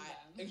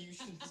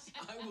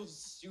 I will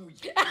sue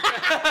you.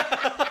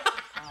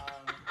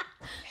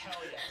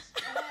 Hell yes.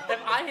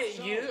 If I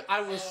hit you,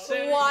 I will sue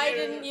you. Why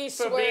didn't you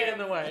for swear? being in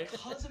the way?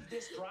 Because of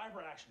this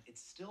driver action,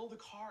 it's still the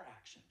car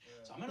action.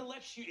 So I'm gonna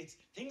let you.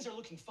 Things are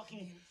looking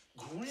fucking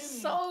grim.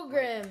 So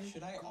grim.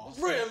 Should I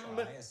also Grim.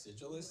 try a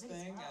sigillist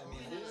thing? I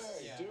mean,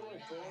 Yeah, do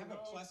it. I have a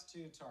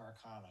 +2 to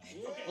Arcana.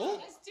 Okay. Ooh.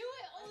 Let's do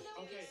it. Oh, that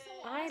would be so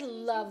I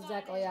awesome. love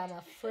Zach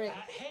Oyama. Frick.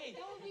 Hey,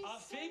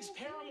 Figs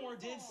Paramore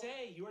did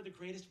say you are the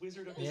greatest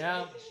wizard of this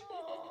Yeah. age.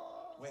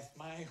 With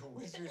my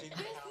wizarding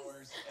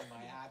powers and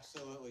my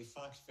absolutely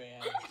fucked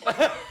fan.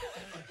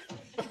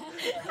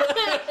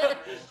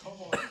 Come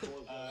on.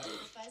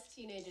 First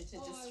teenager to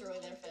destroy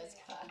their first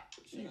car.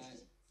 Should I?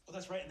 Well,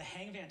 that's right, and the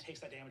hang van takes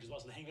that damage as well.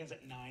 So the hang van's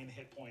at 9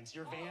 hit points.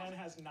 Your van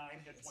has 9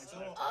 hit points So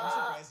left. I'm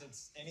surprised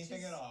it's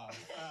anything at all.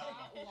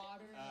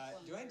 Water.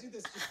 Do I do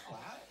this just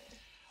flat?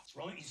 It's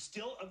rolling. You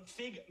still,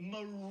 Fig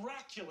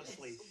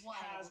miraculously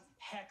has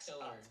hex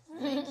up.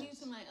 Thank you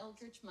to my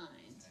eldritch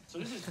mind. So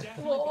this is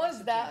definitely. What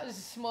was that?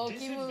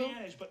 Smoky move?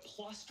 Disadvantage, but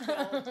plus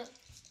 12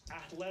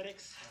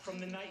 athletics from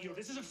the night yorb.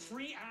 This is a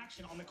free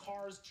action on the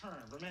car's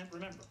turn.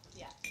 Remember.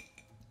 Yeah.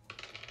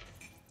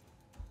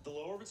 The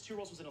lower of its 2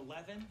 rolls was an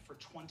 11 for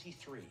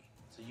 23.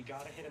 So you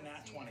gotta hit a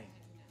nat 20.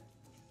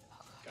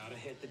 Gotta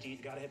hit the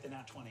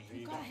nat 20. Here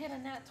you go. Gotta hit a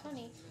nat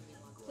 20.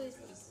 Please.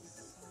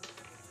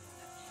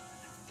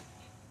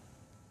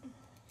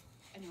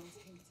 I know it's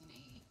an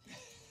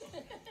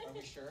 8. Are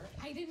we sure?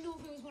 I didn't know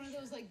if it was one of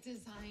those like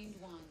designed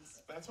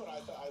ones. That's what I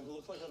thought. I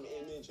look like an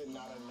image and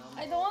not a number.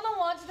 I don't want to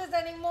watch this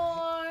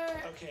anymore.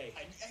 Okay,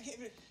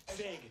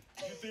 Fig,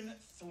 you've been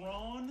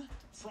thrown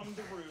from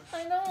the roof.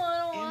 I don't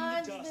want to in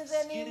watch the dust, this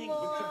skidding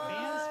anymore. with the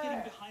van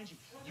skidding behind you.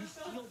 You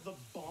feel the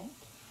bump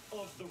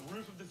of the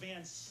roof of the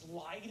van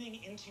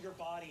sliding into your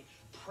body,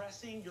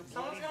 pressing your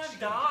bloody Someone's gonna chin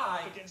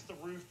die. up against the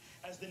roof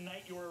as the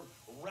night yorb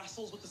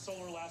wrestles with the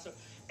solar lasso.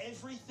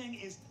 Everything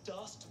is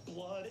dust,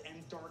 blood,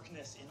 and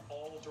darkness in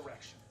all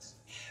directions.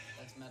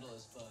 That's metal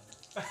as fuck.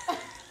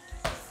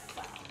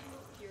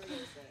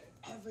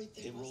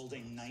 Everything. It rolled a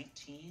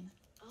 19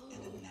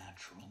 and a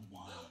natural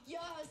 1.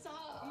 Yes!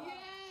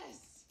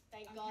 Yes!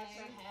 Thank God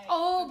for heck.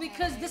 Oh,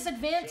 because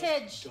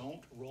disadvantage. Just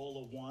don't roll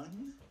a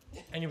 1.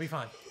 And you'll be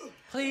fine. And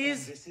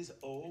Please. this is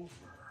over.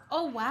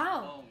 Oh,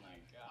 wow. Oh my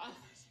god.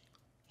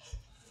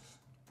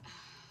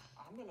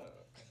 I'm gonna.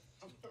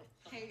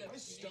 Hey, My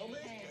stomach.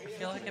 I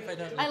feel like if I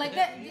don't. I like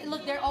that.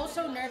 Look, they're all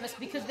so nervous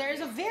because there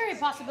is a very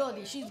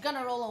possibility she's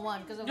gonna roll a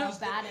 1 because of how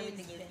bad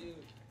everything's been.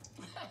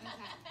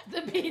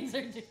 The beans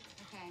are due.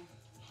 Okay.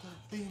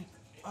 Beans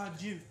are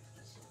due.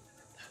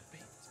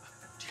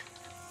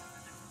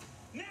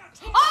 Now,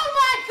 Oh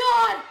my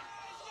god!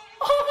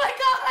 Oh my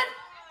god!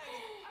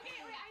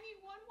 Okay, wait, I need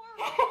one more.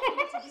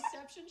 It's a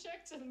deception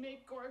check to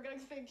make Gorgug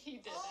think he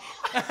did it.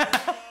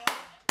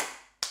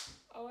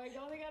 Oh, I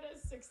only got a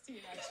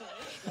 16 actually.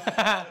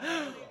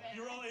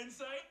 you roll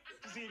insight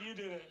to see if you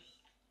did it.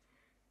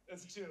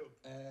 That's a 2.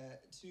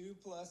 2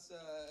 plus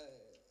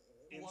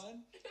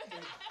 1.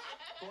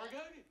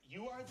 Gorgug,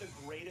 you are the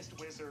greatest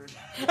wizard.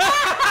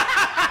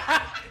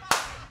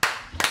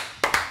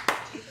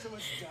 So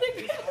much dust.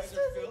 His eyes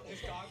are filled.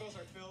 His goggles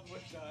are filled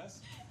with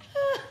dust.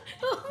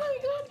 Oh my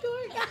god,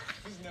 Gorgug.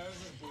 His nose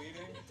is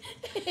bleeding.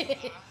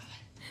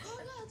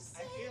 Gorgug, I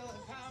feel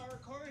the power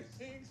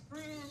coursing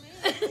through me.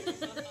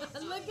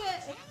 Look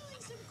at.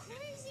 some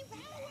crazy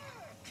power.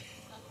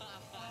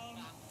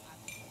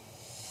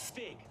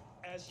 Fig,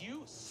 as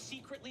you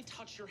secretly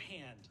touch your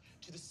hand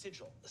to the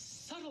sigil,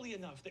 subtly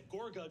enough that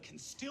Gorgug can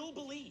still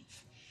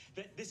believe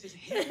that this is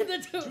him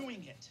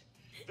doing it,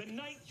 the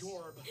night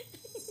yorb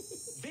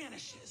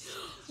vanishes.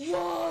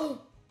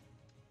 Whoa!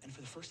 And for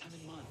the first time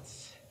in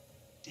months,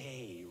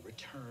 day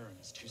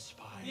returns to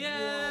Spire.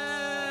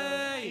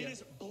 Yay! It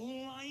is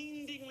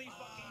blindingly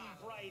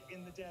fucking bright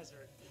in the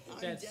desert.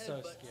 That's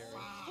so scary.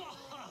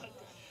 Fuck!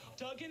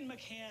 Duggan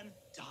McCann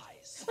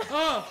dies.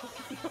 Oh!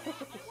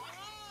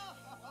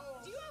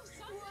 Do you have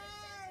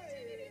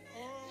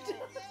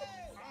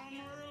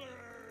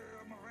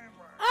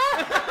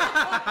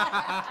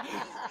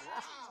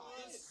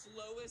The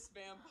slowest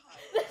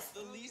vampire.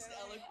 The least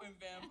eloquent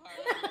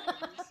vampire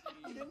I've ever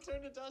seen. He didn't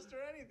turn to dust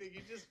or anything.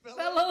 He just fell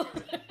Fellow.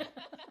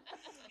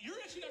 You're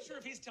actually not sure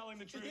if he's telling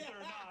the truth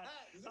or not.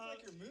 This looks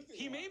like you're moving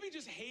He a lot. maybe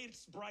just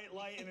hates bright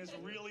light and is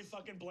really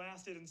fucking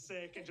blasted and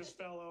sick and just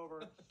fell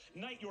over.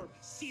 Night Yorb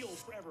sealed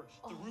forever.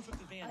 The roof of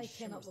the van I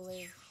cannot shimmers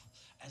believe.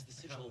 as the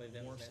sigil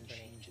morphs and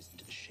changes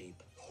into the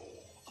shape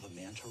of a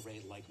manta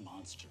ray-like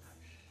monster.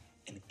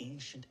 An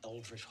ancient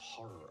eldritch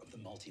horror of the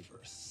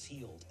multiverse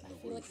sealed in the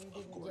feel like roof we of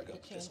didn't get the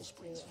Gorgug chance Thistle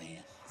Springs to,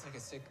 van. It's like a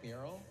sick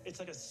mural. It's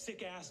like a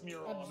sick-ass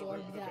mural on the Absorb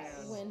roof of the that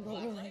van. wind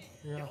balloon.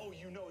 Yeah. Oh,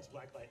 you know it's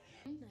blacklight.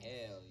 Hell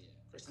yeah.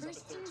 Kristen's up at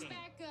Kristen's 13.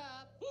 back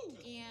up.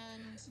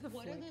 And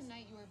what are the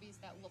night Yorbies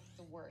that look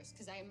the worst?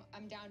 Because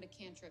I'm down to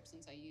cantrip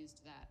since I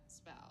used that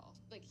spell.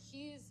 Like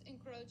he's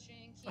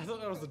encroaching. I thought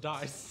that was the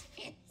dice.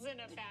 He's in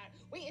a bad.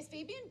 Wait, is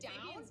Fabian down?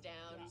 Fabian's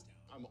down.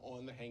 I'm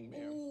on the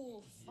hangman.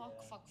 Ooh,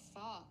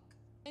 fuck.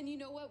 And you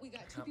know what? We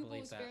got two Can't people who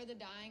believe that. spare the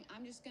dying.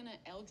 I'm just gonna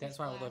Eldritch That's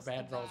why all the Blast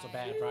bad rolls are guy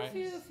bad, right?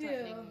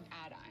 threatening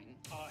Adaine.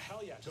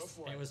 Hell yeah, go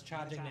for it. It was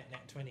charging that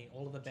nat 20.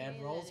 All of the bad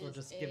Okay, rolls that were is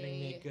just giving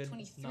me a good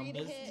 23 to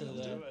numbers hit. to Do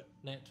the it.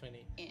 nat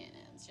 20. And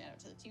shout out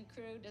to the 2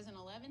 crew. Does an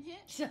 11 hit?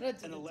 Shout out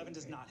to An the 11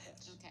 does not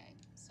hit. Okay,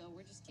 so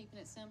we're just keeping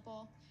it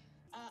simple.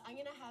 I'm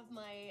gonna have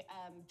my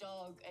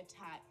dog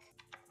attack.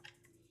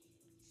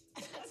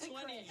 That's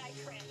 20. I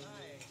crit.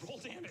 Roll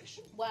damage.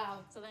 Wow.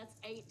 So that's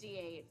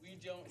 8d8. We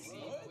don't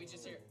see. We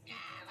just hear.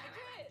 I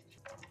crit.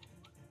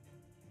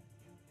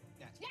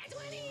 Yeah,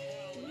 20!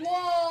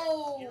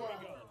 Whoa! Here we go.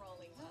 We're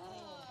rolling.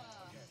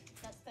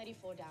 That's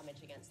 34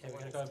 damage against the Okay,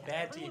 we're one gonna go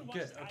bad to Everyone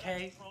good, wants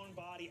Adaine's okay? prone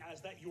body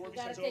as that You Yorby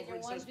gotta starts take over your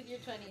and ones says, with your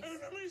 20s.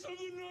 enemies of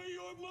the Night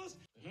Yorb must.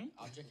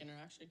 Object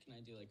interaction. Can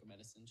I do like a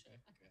medicine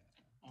check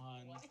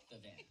on the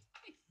van?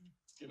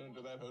 Get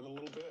under that hood a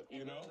little bit,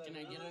 you know? Can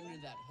I get under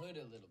that hood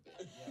a little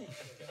bit?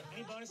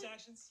 Any bonus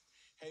actions?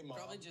 Hey, Mom.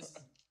 Probably just.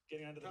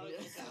 Getting under the hood.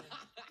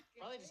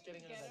 Probably just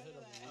getting under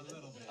that hood a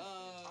little bit.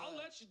 I'll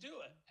let you do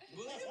it.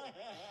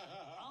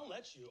 I'll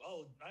let you.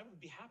 Oh, I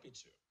would be happy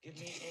to. Give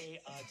me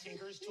a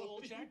Tinker's Tool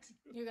check.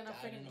 You're gonna I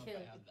don't freaking know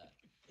kill. if I have that.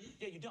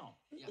 Yeah, you don't.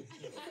 Yeah.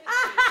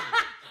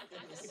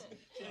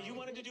 You know, you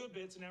wanted to do a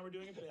bit, so now we're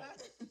doing a bit.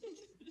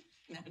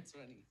 Nat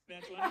 20.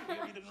 That's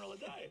why you didn't roll a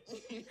die.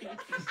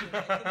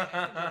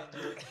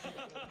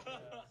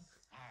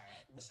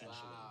 Essentially.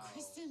 Wow.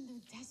 Kristen,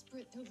 they're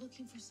desperate. They're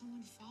looking for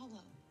someone to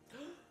follow.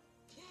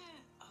 Yeah.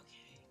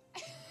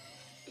 Okay.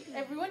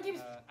 Everyone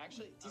keeps.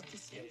 Actually, did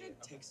Cassandra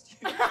text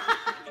you? I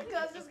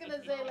was just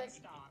gonna say, like,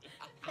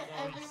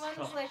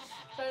 everyone's like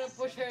trying to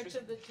push her to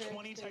the church.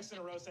 20 texts in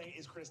a row saying,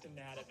 "Is Kristen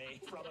mad at me?"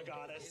 From a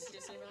goddess. Is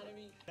Kristen mad at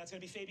me? That's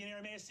gonna be Fabian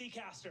Arameus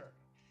Seacaster.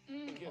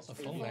 I guess The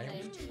full Fabian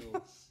name.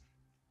 too.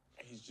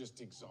 He's just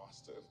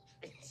exhausted.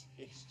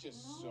 He's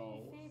just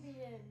so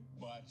Fabian.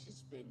 much.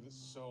 It's been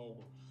so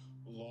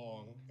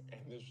long,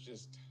 and there's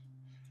just.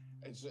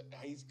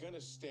 He's gonna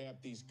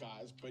stab these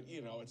guys, but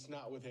you know, it's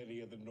not with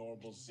any of the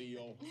normal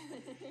zeal.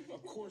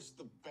 Of course,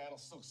 the battle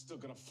silk's still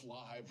gonna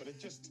fly, but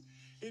it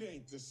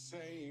ain't the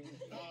same.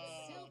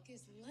 Silk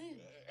is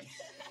limp.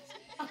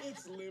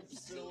 It's limp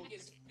silk. Silk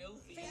is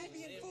filthy.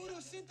 Fabian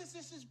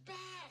photosynthesis is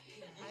back!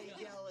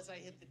 I yell as I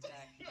hit the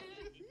deck.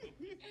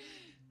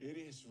 It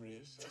is,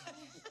 Riz.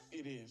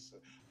 It is.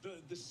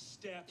 The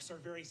steps are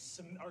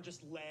are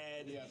just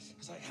lead. Yes.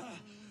 It's like,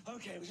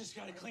 okay, we just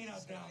gotta clean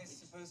up now. It's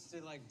supposed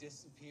to like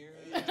disappear.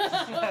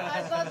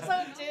 I thought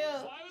so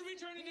too. Why would we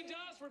turn into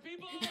dust? We're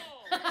people.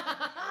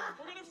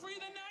 We're gonna free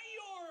the Night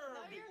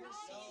Yorb. You're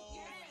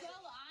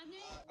still on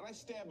it? And I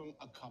stab him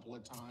a couple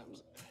of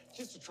times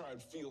just to try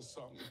and feel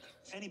something.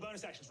 Any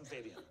bonus actions from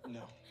Fabian?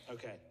 No.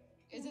 Okay.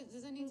 Does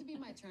it need to be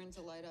my turn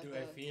to light up? Do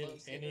a I feel glow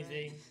cigarette?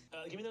 anything?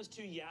 Give me those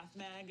two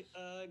Yathmag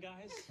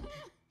guys.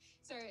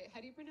 Sorry, how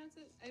do you pronounce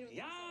it? I don't.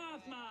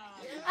 Yathmag.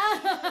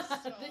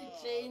 They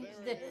changed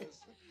There it.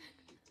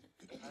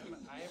 I am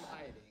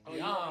hiding. Oh,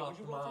 Yeah, would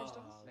you roll first?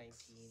 19.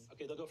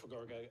 Okay, they'll go for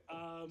Gorgug.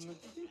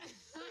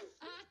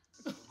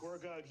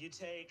 Gorgug, you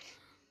take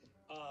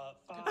 5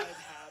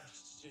 halved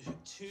to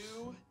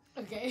 2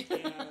 Okay.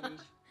 and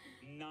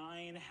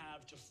 9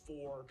 halved to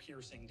 4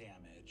 piercing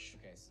damage.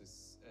 Okay, so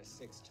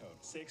 6 total.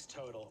 6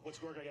 total. What's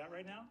Gorgug at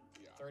right now?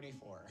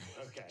 34.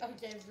 Okay.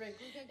 Okay, Rick.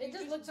 It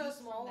just looks so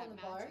small on the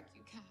bar. Magic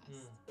you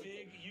cast.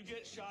 Big, you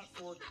get shot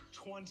for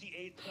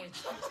 28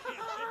 points of damage.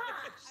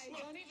 I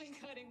don't even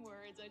cut in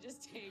words. I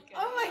just take it.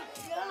 Oh my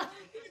god.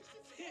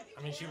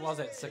 I mean, she was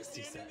at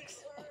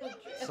 66.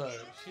 So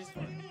she's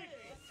fine.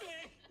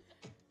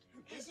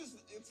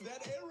 It's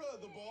that era,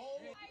 the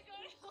ball. I go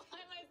to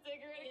light my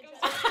cigarette. It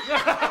goes.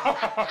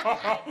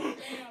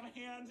 Bam,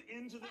 hands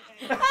into the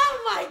hand. Oh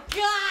my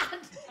god.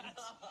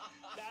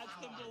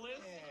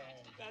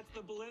 That's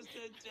the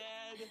ballista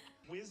dead.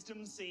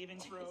 Wisdom saving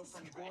throw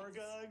from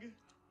Gorgug.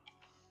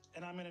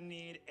 And I'm gonna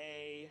need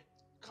a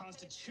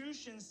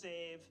Constitution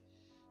save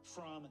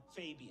from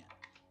Fabian.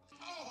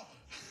 Oh,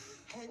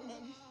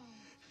 Hangman.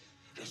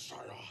 Yes, sire.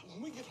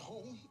 When we get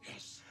home,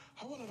 yes,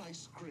 I want an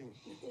ice cream.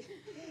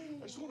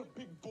 I just want a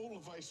big bowl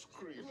of ice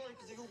cream. Like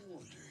the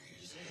old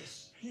days,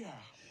 yes. Yeah.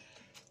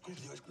 We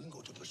can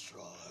go to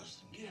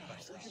Basrar's. Yeah,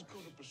 we can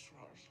go to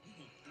Basrar's.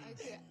 I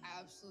could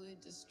absolutely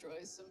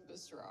destroy some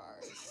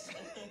Basrars.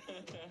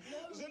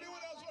 Does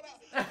anyone else want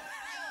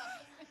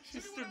to?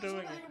 She's still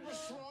doing it.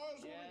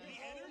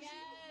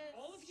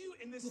 All of you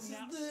in this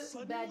now is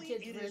the bad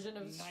kids version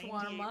of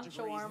shawarma.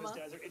 In this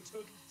desert. It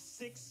took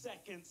 6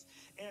 seconds,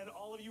 and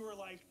all of you are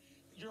like,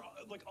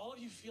 all of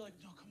you feel like,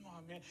 no, come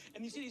on, man.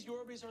 And you see these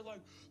Yorbis are like,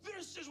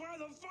 this is where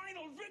the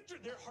final victory.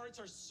 Their hearts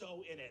are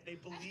so in it. They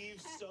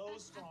believe so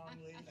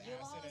strongly. The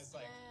acid has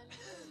like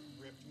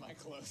ripped my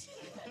clothes.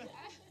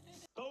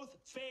 Both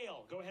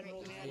fail. Go ahead and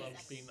roll I damage.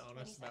 love being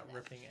honest about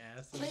ripping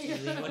ass.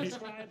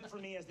 Describe for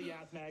me as the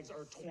Athmags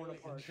are torn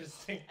apart.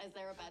 Interesting. As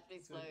they're about to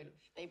explode,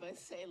 they both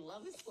say,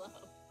 love is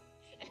love.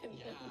 And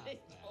then they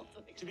fall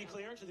to the To be ground.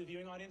 clear, to the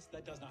viewing audience,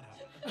 that does not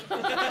happen.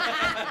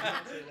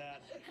 I say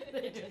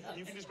that.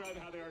 You can describe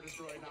how they are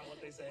destroyed, not what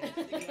they say.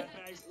 The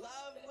Athmags.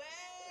 Love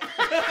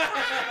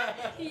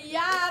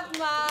Yeah,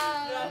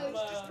 man.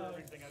 Most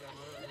disturbing thing I've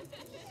ever heard.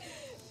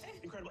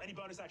 Incredible. Any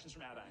bonus actions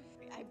from Adaine?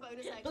 I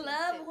bonus action.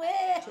 Love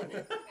way.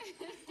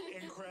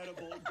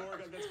 Incredible.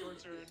 Gorgug, that's your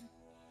turn.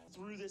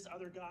 Through this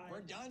other guy.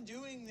 We're done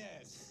doing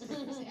this.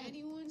 Is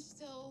anyone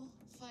still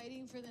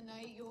fighting for the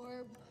night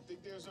Yorb? I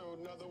think there's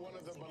another one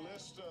of the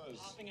ballistas.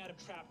 Popping out of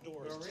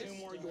trapdoors. 2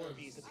 more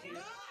Yorbies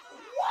appear.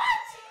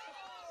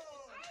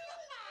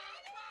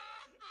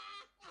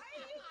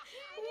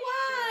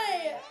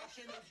 Why?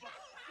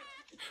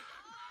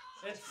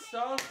 It's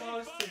so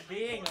close to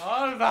being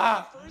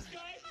over. First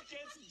guy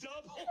gets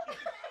double.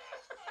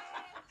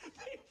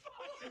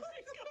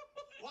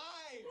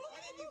 Why? Why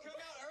didn't you come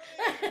out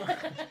earlier?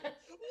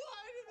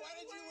 Why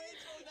did you wait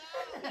till now?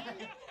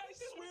 I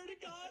swear to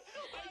God,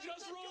 I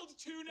just rolled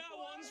 2 nat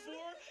ones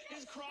for.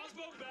 His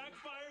crossbow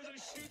backfires and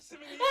shoots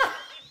him in the eye.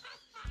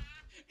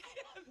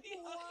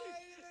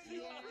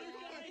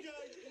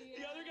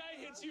 The other guy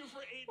hits you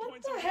for 8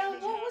 points What of the hell?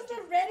 damage. What was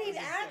the ready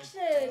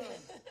action?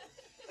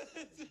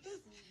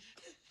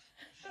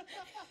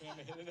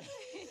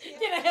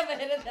 Can I have a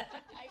hit of that?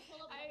 I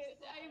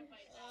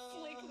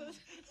flick this.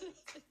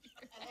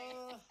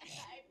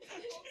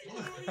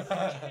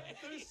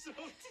 They're so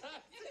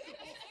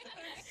tactical.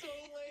 It's so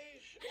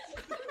late.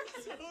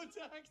 They're so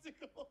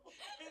tactical.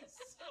 It's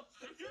so,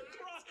 you're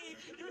crying.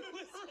 You're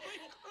literally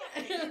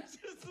You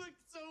just look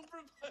so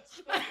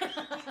professional.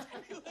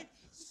 You're like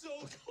so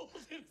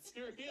cold and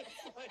serious.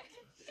 Like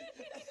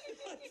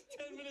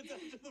 10 minutes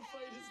after the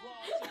fight is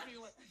lost, you're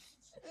being like,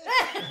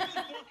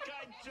 one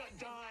guy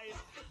dies.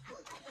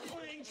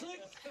 Playing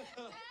trick.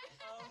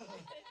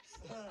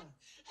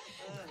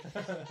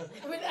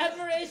 With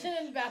admiration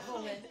and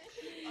bafflement.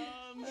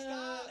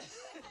 stop.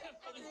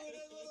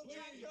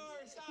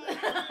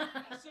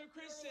 So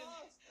Kristen,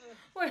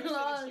 We're Kristen,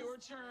 lost. it's your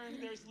turn.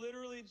 There's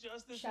literally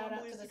just this Shout one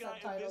out to Melissa the guy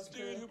and subtitles this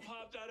dude crew. who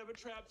popped out of a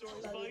trapdoor.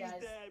 His Love you buddy's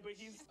guys. dead, but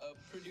he's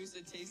produce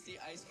a tasty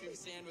ice cream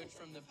sandwich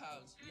from the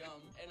pouch.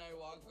 Yum. And I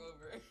walk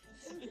over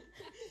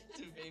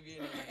to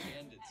Fabian and I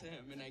hand it to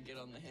him and I get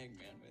on the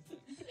hangman with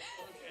it.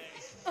 okay.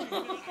 You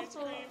get the ice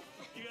cream.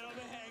 You get on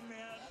the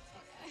hangman.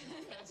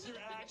 That's your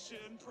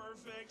action.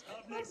 Perfect.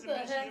 Up next What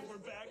the initiative, heck?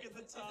 we're back at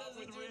the top Doesn't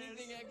with do Riz.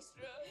 anything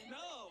extra.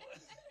 No.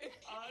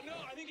 No,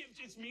 I think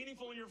it's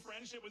meaningful in your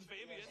friendship with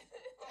Fabian.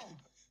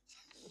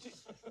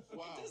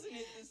 Wow. It doesn't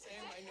hit the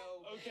same, I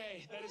know.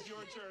 Okay, that is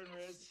your turn,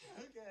 Riz.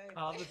 Okay.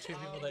 All the 2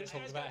 people that This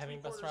talked guy's about got having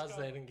 3/4 bus rides,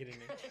 they didn't get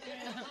any.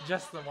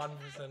 Just the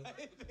 1%. I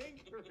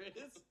think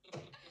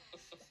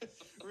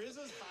Riz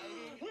is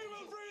hiding. We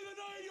will free the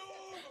night, yo!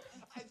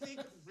 I think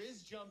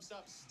Riz jumps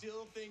up,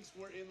 still thinks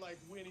we're in like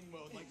winning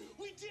mode. Like,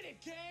 we did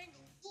it, gang!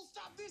 We'll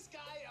stop this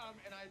guy!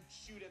 And I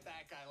shoot at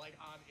that guy like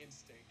on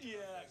instinct. Yeah,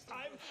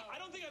 I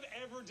don't think I've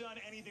ever done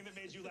anything that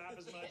made you laugh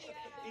as much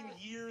in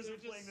years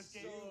of playing this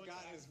game. So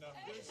got his number.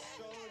 They're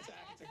so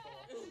tactical.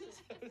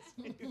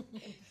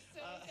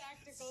 So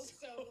tactical,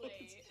 so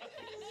late.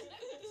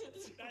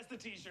 That's the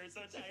t-shirt,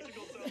 so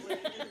tactical, so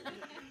late.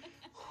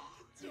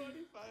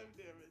 25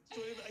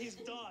 damage. He's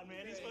gone,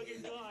 man. He's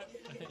fucking gone.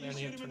 they You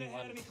only shoot have him in the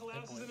head and he 21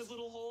 collapses in his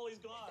little hole. He's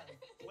gone.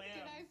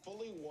 Blam.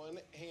 Fully one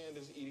hand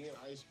is eating an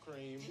ice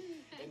cream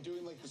and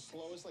doing like the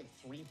slowest like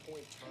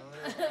 3-point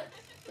turn,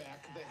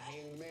 back the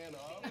hangman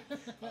up,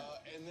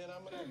 and then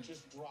I'm gonna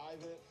just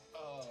drive it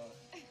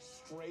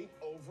straight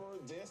over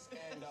this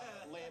and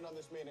land on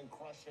this man and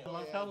crush him. I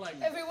love how like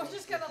Everyone's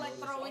just kind of like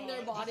throwing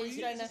their bodies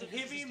trying to.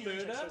 heavy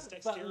murder,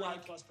 but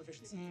like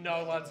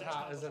no one's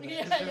heart is in it.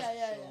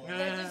 Yeah.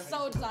 They're just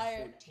so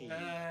tired.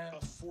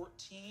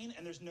 14,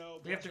 and there's no.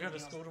 We have to go to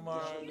school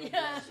tomorrow.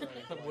 Yeah.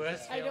 The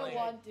worst I don't feeling.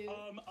 want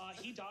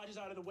to. He dodges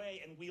out of the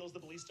way and wheels the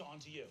ballista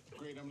onto you.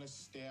 Great, I'm gonna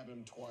stab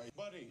him twice.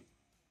 Buddy,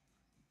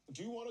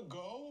 do you want to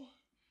go?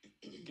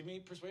 Give me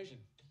persuasion.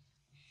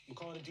 We'll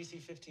call it a DC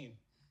 15.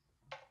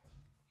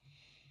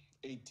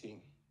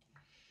 18.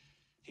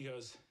 He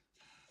goes,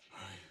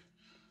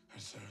 I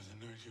serve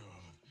the night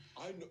Yorb.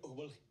 I know.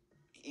 Well,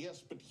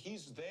 yes, but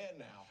he's there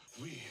now.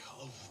 We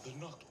of the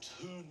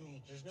nocturnal.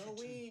 There's no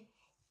we.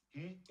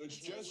 It's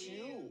just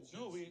you.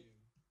 no, we.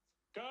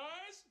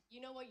 Guys?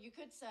 You know what you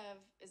could serve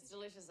is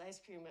delicious ice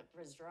cream at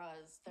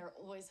Brizdra's. They're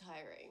always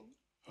hiring.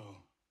 Oh,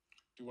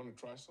 Do you want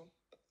to try some?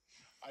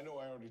 I know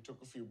I already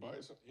took a few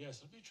bites.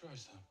 yes, let me try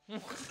some.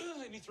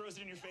 And he throws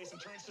it in your face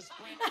and turns to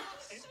sprint.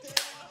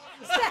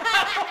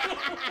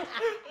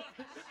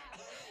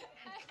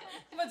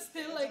 But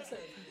still like so.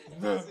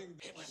 It was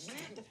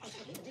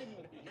you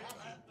didn't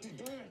have to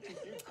do it.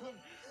 You could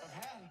have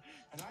had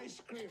an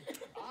ice cream.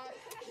 I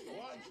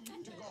want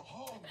you to go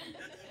home.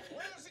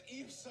 Where's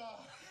Isa?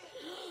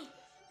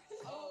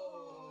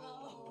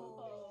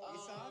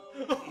 Esa?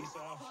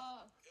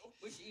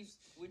 Which Isa?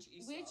 Which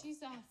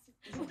Ecaf?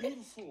 You're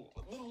beautiful,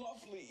 little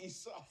lovely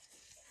Isa.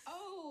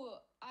 Oh,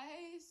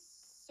 I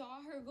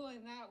saw her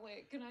going that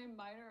way. Can I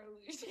minor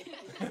illusion?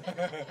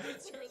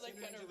 It's her like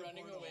kind of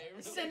running away.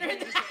 Send her real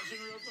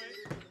quick.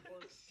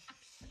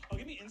 Oh,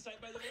 give me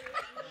insight, by the way.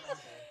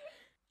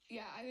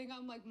 Yeah, I think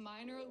I'm like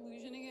minor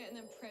illusioning it and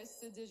then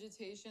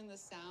prestidigitation, the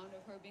sound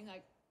of her being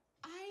like,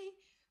 I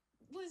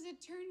was a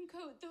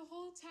turncoat the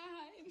whole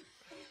time.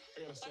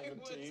 I got a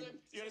 17.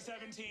 You got a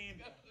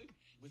 17.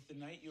 With the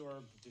night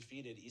you're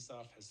defeated,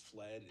 Ecaf has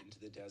fled into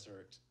the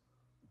desert,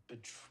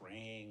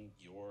 betraying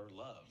your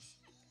love.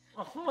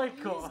 Oh my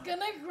god. He's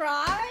gonna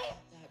cry?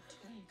 That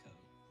turncoat.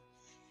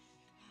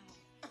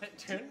 That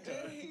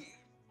turncoat.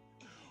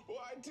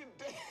 Why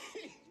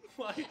today?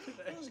 Why I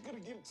today? was gonna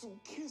get some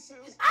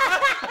kisses.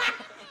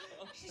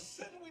 She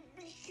said we'd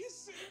be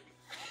kissing.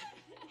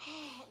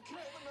 Can I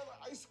have another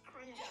ice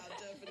cream? Yeah,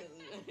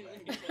 definitely.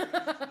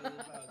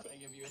 I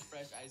give you a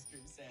fresh ice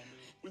cream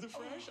sandwich. With a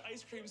fresh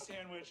ice cream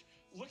sandwich,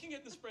 looking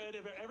at the spread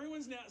of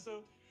everyone's now.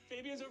 So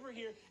Fabian's over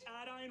here,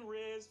 Adaine,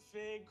 Riz,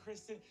 Fig,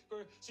 Kristen.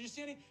 So you're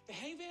standing. The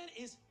hang van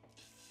is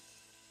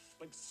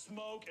like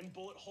smoke and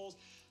bullet holes.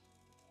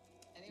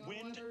 Anyone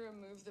want to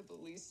remove the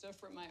ballista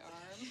from my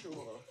arm?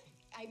 Sure.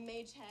 I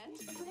mage hand.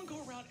 Everyone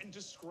go around and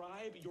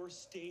describe your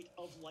state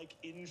of like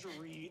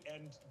injury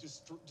and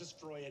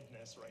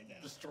destroyedness right now.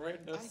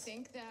 Destroyedness. I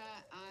think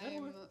that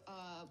I'm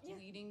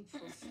bleeding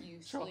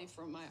profusely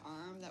from my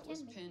arm that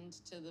was pinned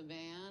to the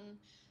van.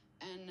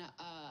 And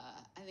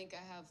I think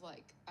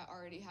I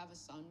already have a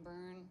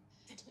sunburn,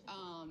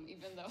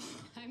 even though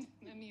I'm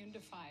immune to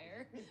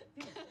fire.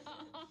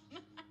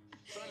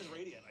 Sun is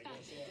radiant, I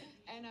guess.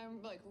 Yeah. And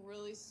I'm like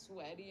really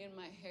sweaty and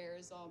my hair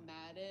is all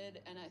matted.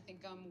 And I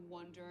think I'm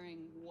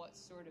wondering what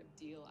sort of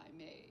deal I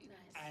made.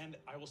 Nice. And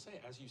I will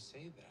say, as you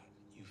say that,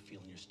 you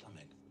feel in your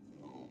stomach.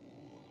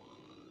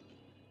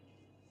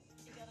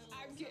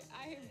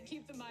 I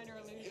keep the minor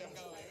illusion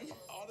going.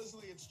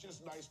 Honestly, it's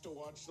just nice to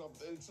watch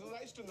something. It's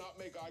nice to not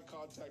make eye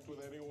contact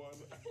with anyone.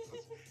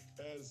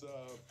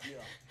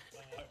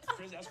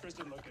 How's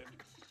Kristen looking?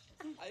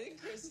 I think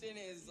Kristen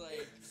is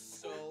like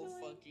so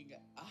fucking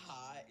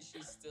hot.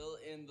 She's still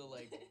in the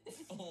like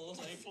full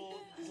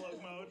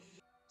float mode.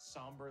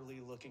 Somberly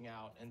looking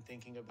out and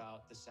thinking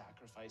about the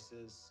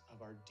sacrifices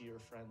of our dear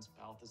friends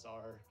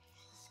Balthazar,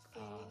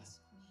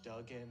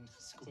 Duggan,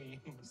 Squeam.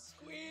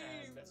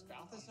 Squeam! Is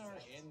Balthazar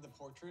in the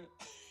portrait?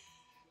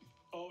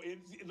 Oh,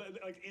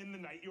 in the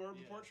night your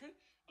portrait?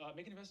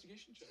 Make an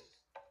investigation check.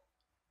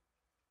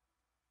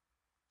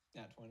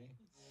 Nat 20.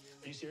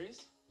 Are you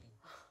serious?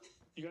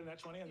 You got a nat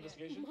 20 on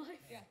investigation?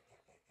 Yeah.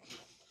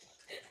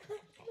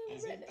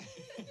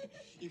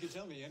 You can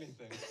tell me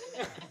anything.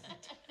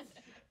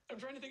 I'm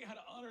trying to think how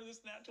to honor this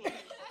nat 20.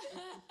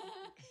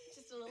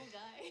 Just a little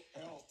guy.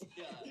 Help.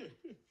 Yeah.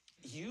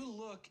 You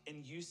look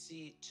and you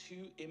see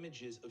two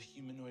images of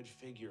humanoid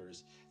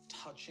figures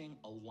touching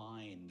a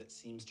line that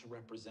seems to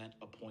represent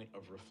a point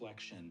of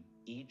reflection,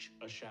 each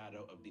a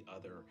shadow of the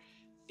other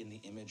in the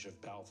image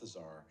of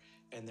Balthazar.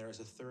 And there is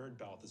a third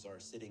Balthazar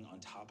sitting on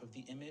top of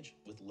the image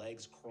with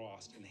legs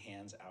crossed and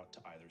hands out to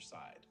either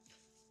side.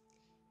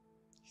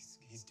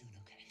 He's doing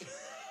okay.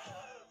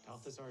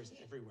 Balthazar is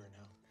everywhere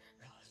now.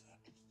 Realize that.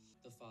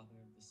 The father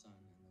of the son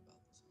and the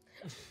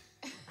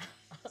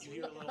Balthazar. You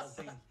hear a little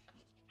thing.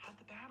 How'd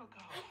the battle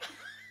go?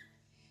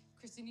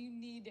 Kristen, you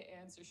need to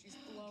answer. She's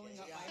blowing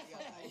up my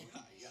phone.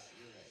 Yeah,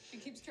 you're right. She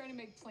keeps trying to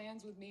make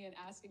plans with me and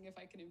asking if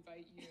I can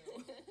invite you.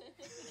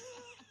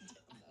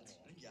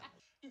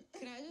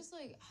 Can I just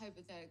like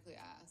hypothetically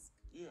ask?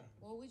 Yeah.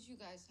 What would you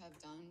guys have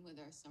done with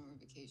our summer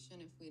vacation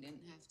if we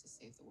didn't have to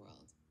save the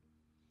world?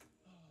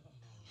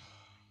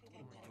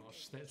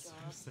 Gosh, that's so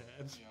sad.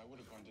 Yeah, I would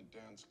have gone to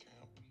dance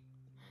camp.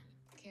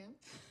 Camp?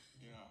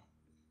 Yeah.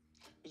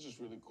 It's just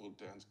really cool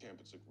dance camp.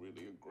 It's like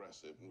really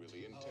aggressive and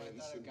really Oh,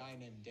 intense. I thought a guy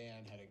named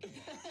Dan had a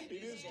camp.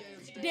 It is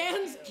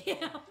dance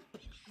camp.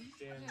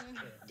 Dance camp.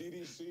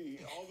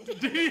 DDC. All the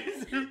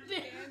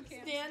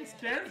Dance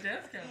camp.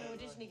 Oh,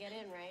 didn't you get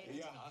in, right?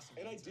 Yeah, awesome.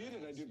 and I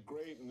did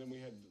great. And then we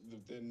had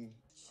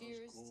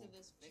Cheers cool. to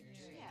this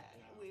victory. Yeah,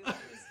 we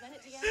spent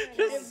it together. And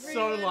Just then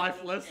so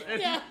lifeless.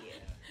 Yeah.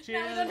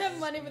 Cheers. Now we don't have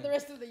money for the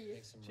rest of the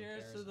year.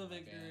 Cheers to the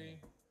victory.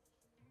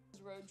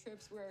 Road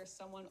trips where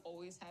someone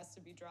always has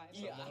to be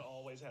driving. Someone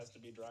always has to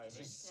be driving.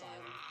 Just silent.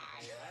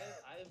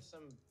 I have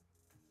some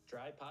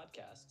dry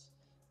podcasts.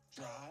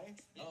 Dry?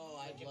 Oh,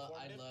 I'd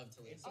love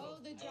to listen. Oh,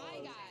 the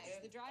dry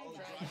guys. The dry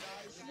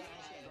guys.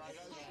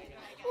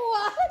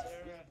 What?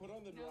 Put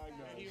on the dry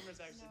guys. Humor's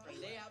actually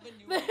pretty. They have a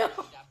new one.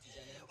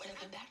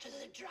 Welcome back to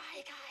the Dry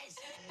Guys,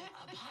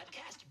 a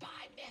podcast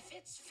by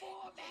Methods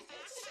for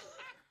Methods.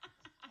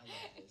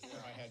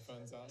 Put my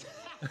headphones on.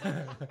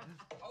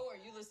 Oh, are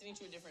you listening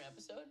to a different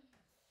episode?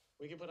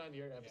 We can put on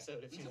your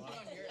episode if you want.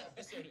 Put on your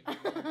episode.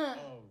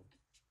 Oh.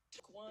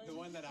 The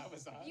one that I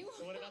was on.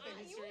 The one about the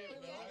history of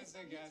milk. I was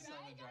a guest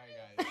on the Dry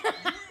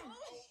Guys.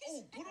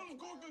 Oh, put on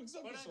Gorgug's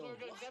episode. Put on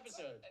Gorgug's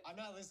episode. I'm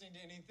not listening to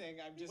anything.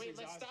 I'm just Wait,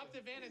 let's stop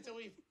the van until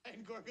we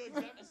find Gorgug's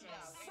episode.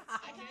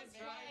 I can't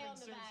drive and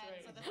search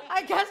right.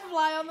 I guess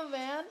fly on the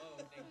van. Oh,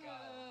 thank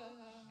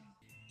God.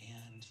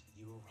 And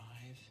you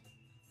arrive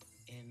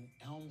in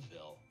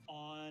Elmville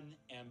on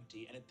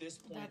empty. And at this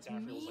point, That's it's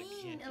after it was like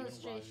mean can't even run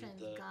illustrations,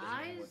 the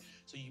guys. handler.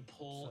 So you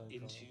pull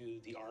into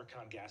the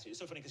Archon gas station. It's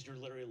so funny because you're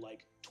literally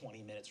like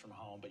 20 minutes from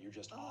home, but you're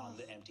just on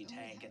the empty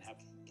tank and have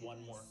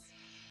one more.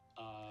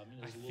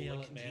 There's a little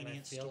like,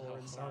 convenience store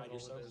inside. You're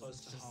so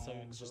close to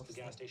home. It's just the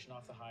gas station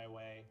off the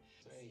highway.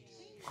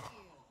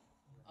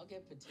 I'll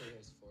get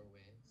potatoes 4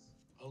 ways.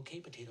 Okay,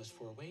 potatoes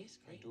 4 ways.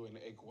 I do an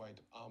egg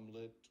white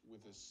omelet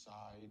with a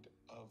side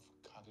of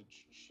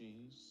cottage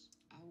cheese.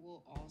 I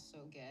will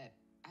also get.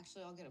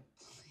 Actually, I'll get a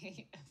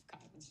plate of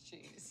cottage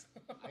cheese.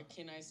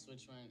 Can I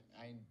switch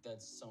mine?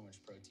 That's so much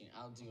protein.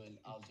 I'll do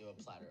a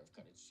platter of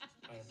cottage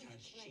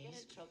cheese. Can I get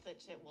a chocolate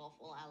chip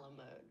waffle a la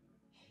mode?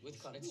 With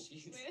cottage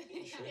cheese?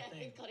 Sure Yeah,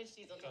 thing. with cottage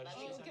cheese on top.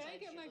 Can I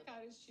get my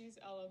cottage cheese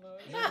a la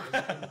mode?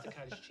 With the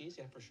cottage cheese,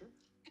 yeah, for sure.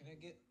 Can I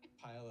get a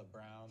pile of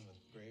brown with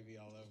gravy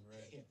all over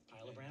it? Yeah,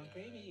 pile of brown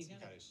gravy. You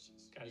got cottage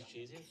cheese. Cottage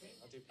cheese, yeah, great.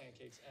 I'll do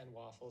pancakes and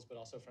waffles, but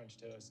also French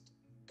toast.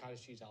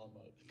 Cottage cheese a la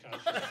mode.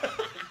 Cottage cheese.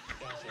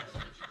 Gotcha.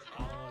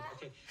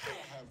 Okay.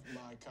 I'll have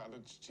my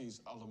cottage cheese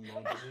a la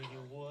mode. I knew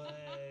you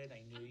would.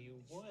 I knew you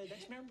would.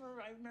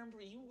 I remember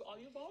you.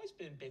 You've always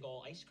been big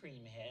old ice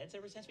cream heads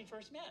ever since we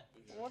first met.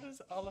 What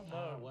is a la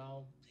mode?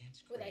 Well,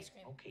 that's With great. ice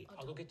cream. Okay,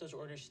 I'll go get those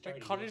orders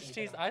started. Cottage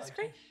cheese ice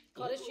cream?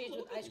 Cottage cheese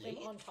with ice cream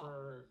on top.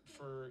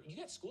 For you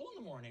got school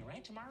in the morning,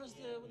 right? Tomorrow's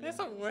the. That's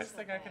the worst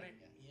thing I could eat.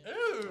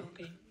 Ooh.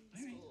 Okay.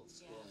 All right.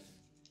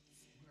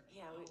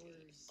 Yeah,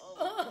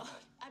 oh,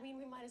 I mean,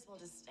 we might as well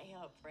just stay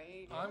up,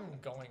 right? I'm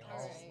going I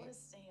home. just want to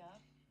stay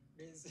up.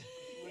 Riz.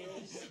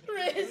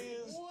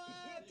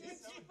 What?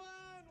 It's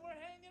fun. We're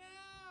hanging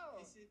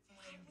out. Is it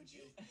fine? Would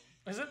you?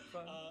 Is it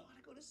fun? I want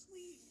to go to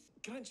sleep.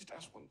 Can I just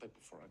ask one thing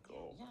before I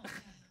go?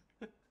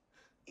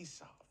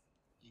 Ecaf,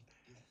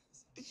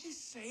 did she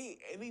say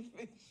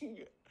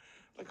anything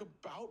like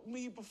about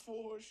me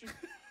before she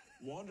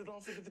wandered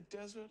off into the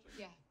desert?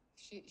 Yeah,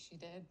 she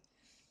did.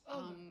 I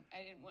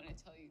didn't want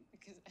to tell you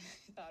because I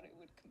thought it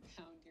would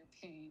compound your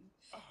pain.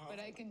 But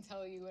I can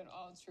tell you in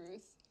all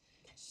truth.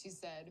 She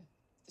said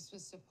this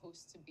was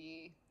supposed to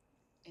be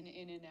an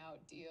in and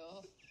out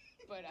deal,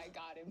 but I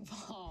got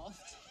involved.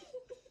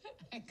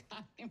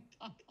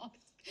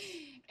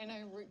 And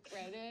I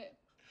regret it.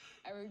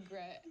 I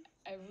regret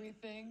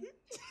everything.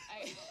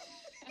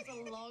 That's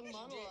a long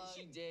monologue.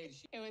 She did.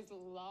 It was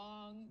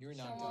long. You were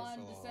knocked out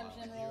for a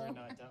deception while. roll. You were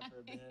knocked out for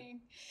a bit.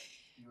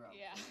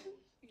 Yeah.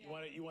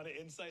 You want to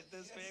insight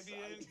this, Fabian?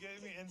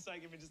 Give me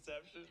insight. Give me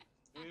deception.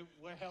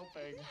 We're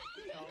helping.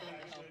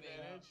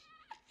 Helping.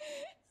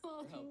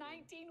 Well,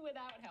 19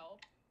 without help.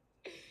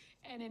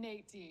 And an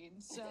 18.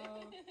 So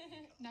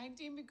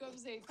 19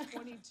 becomes a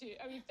 22.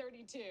 I mean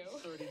 32.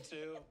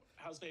 32.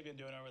 How's Fabian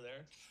doing over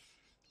there?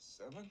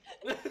 7.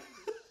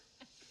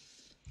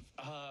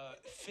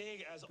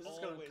 Fig, as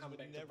always,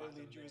 would never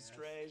lead you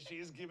astray. She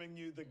is giving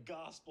you the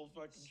gospel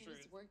fucking She truth.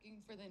 was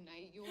working for the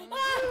Night York,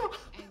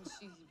 and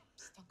she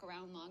stuck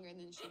around longer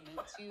than she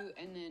meant to.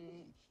 And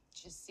then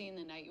just seeing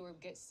the Night York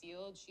get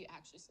sealed, she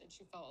actually said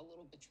she felt a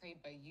little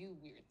betrayed by you,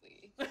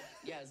 weirdly.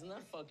 Yeah, isn't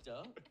that fucked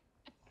up?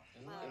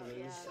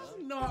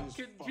 Not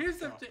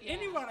conducive to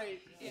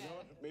anybody. You know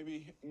what?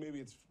 Maybe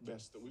it's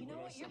best that we You know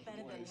put what? You're ourselves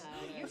better than ways. her.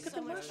 You're Look at so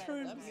the much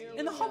better. mushrooms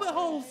in the hobbit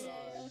holes.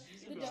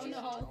 The donut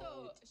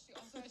hole. She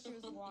also, as she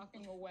was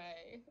walking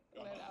away,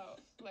 let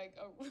out like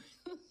a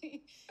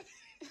really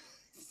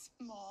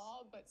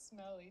small but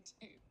smelly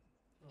toot.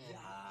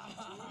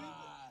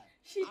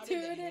 She How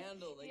did tooted. they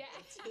handle like Yeah.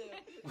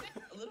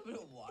 a little bit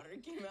of water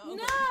came out?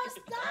 No,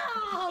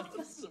 stop! It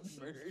was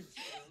submerged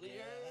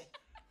earlier.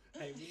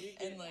 Hey, we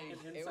And like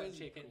an it inside was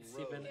check at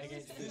gross. 7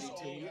 against This 52.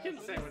 all You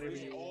can say happened? whatever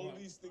you All want.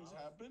 these things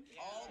happen?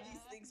 All these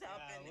things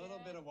happened. A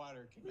little bit of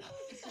water came out.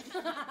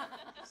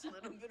 A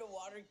little bit of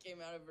water came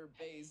out of her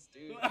face,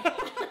 dude. It was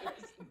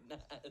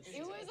nuts.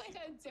 It was like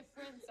a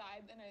different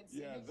side than I'd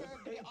seen Yeah, of her,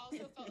 but it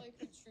also felt like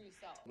her true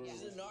self. Yeah.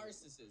 She's a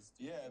narcissist.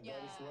 Yeah, Yeah,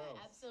 that as well.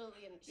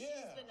 absolutely. And she's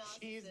Yeah, the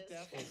narcissist. She's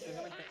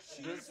definitely.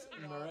 This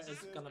mirror is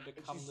gonna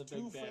become the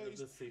big bad of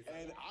the season.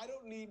 And I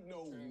don't need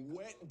no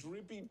wet,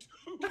 drippy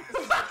tooth.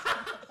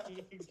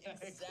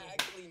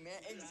 Exactly,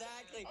 man.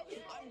 Exactly.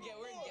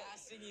 We're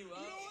gassing you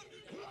up.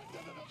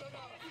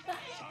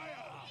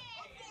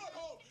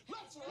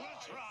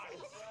 Let's ride.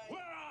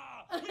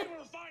 We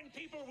will find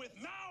people with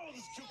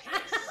mouths to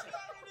kiss.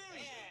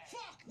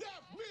 Fuck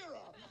that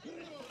mirror!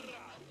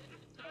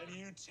 And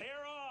you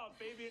tear off,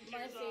 Fabian My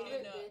tears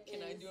favorite off. bit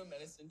Can I is do a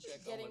medicine check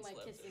on getting what's my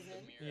left kisses of the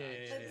in. mirror?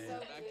 Yeah.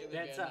 Back in the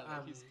That's day, now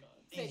that he's gone.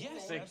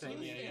 Yes, Same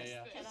absolutely. thing.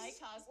 Yeah. Can I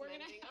cast We're gonna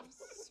mending? have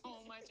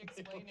so much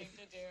explaining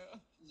to do.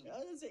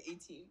 That's an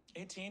 18.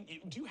 18.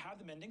 Do you have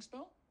the mending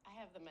spell? I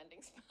have the mending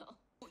spell.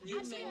 You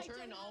Actually, mend I her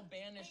don't and I'll have-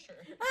 banish her.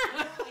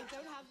 I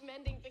don't have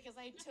mending because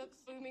I took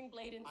booming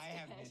blade instead. I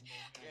have mending.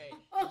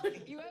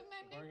 Great. You have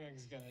mending?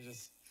 Gorgug's gonna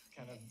just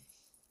kind of.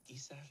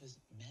 Ecaf is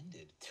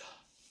mended.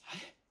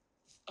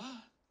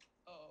 Oh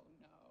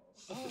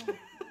no.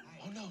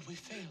 Oh no, we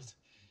failed.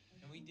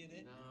 We did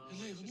it. No,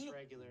 it's just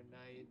regular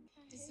night.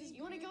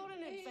 You want to go on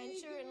an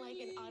adventure in like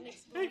an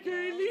unexplored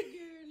world?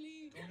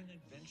 Go on an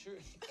adventure.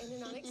 In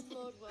an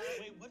unexplored world.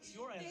 Wait, what's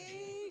your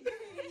energy?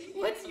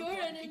 What's your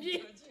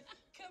energy?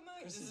 Come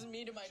on. This is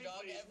me to my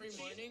dog every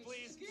morning.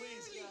 Please,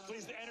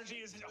 the energy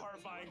is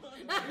horrifying.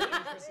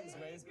 Kristen's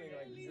face being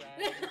like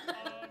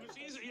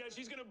dragged.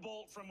 She's gonna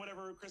bolt from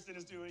whatever Kristen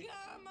is doing.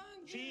 Come on.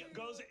 She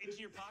goes into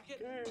your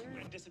pocket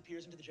and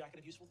disappears into the jacket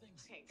of useful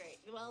things. Okay, great.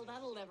 Well,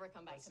 that'll never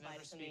come back to bite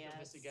us in the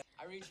ass.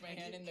 I reach my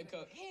hand in the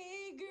coat.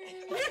 Hey,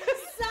 girl.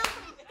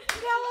 Stop!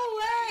 Go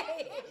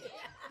away!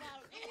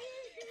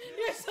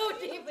 You're so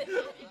deep in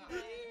it.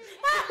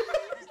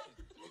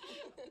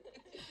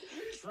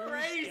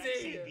 Crazy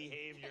sexy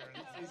behavior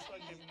and these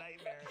fucking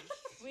nightmares.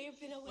 We've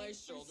been away My for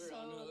shoulder so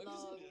unhooks.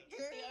 long.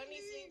 The only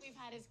sleep we've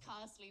had is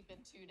car sleep in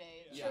 2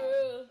 days. Yeah.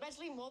 True.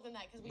 Actually, more than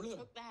that, because we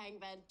took the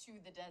hangman to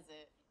the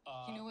desert.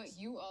 You know what?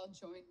 You all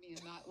joined me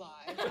in that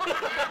lie.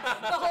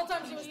 The whole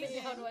time she was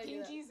thinking, how do I do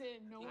that? Pinky's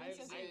in. No one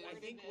says a I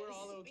word think in we're this.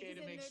 all okay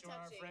to Because make no sure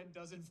our touching. friend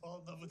doesn't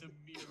fall in love with a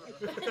mirror.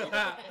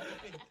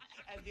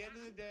 At the end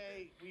of the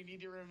day, we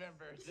need to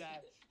remember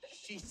that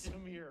she's a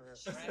mirror,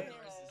 right?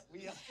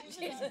 We all,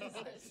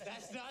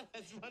 that's not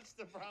as much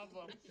the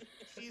problem.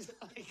 She's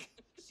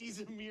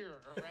a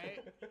mirror, right?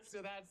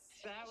 So that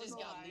was She's a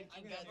got lie. me.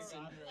 I'm I got gonna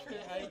Sandra.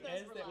 As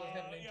that was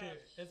happening too.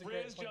 It's a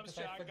great Riz point jumps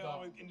because I forgot.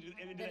 shotgun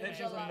into the And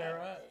she's a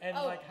mirror, and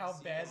Oh. like how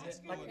bad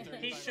that,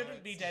 like he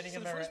shouldn't be dating a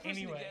mirror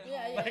anyway.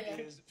 Like,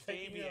 is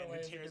taking it Fabian, away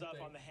who is a tears good up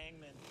thing. on the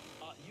hangman.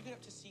 You get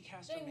up to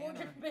Seacaster Dang, Manor,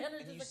 Mordred Manor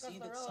and you just see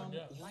across that the some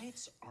road.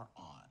 lights are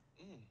on.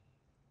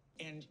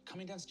 And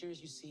coming downstairs,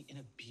 you see in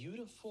a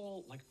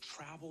beautiful, like,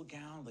 travel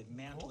gown, like,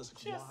 mantle, this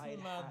like, Gorgeous wide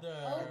mother.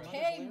 hat.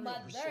 Okay, Valeria, mother.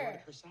 Her sword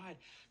at her side.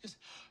 Just,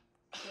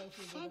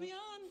 Fabian,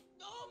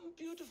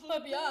 beautiful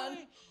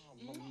Fabian.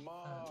 boy.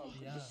 Mama,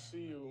 good to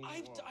see you.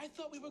 I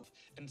thought we were...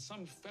 And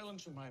some fell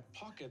into my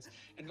pockets,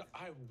 and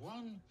I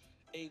won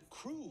a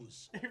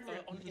cruise in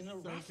a so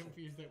raffle.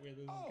 confused at where this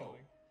is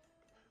going.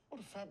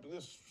 What a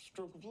fabulous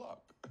stroke of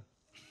luck.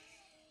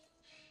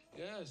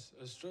 Yes,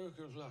 a stroke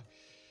of luck.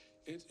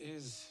 It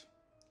is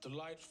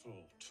delightful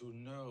to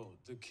know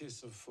the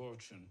kiss of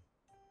fortune.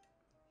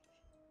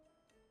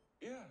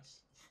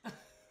 Yes.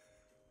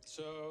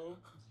 So,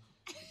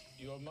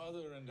 your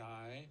mother and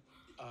I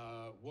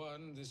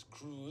won this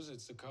cruise.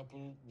 It's a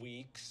couple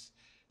weeks.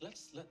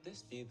 Let's let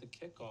this be the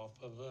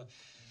kickoff of a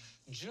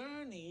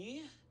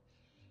journey.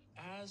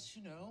 As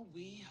you know,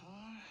 we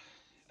are.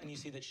 And you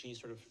see that she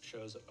sort of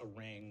shows a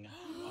ring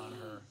on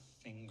her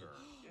finger.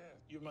 Yeah.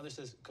 Your mother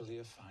says,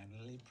 Galia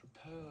finally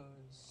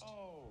proposed.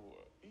 Oh,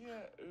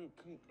 yeah.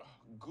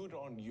 Good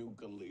on you,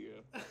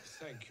 Galia.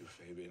 Thank you,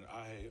 Fabian.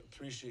 I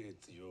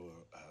appreciate your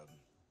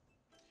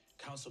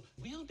counsel.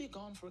 We'll be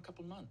gone for a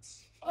couple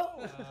months.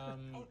 Oh.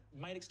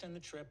 Might extend the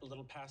trip a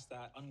little past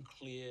that.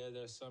 Unclear.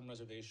 There's some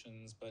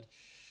reservations, but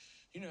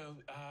you know,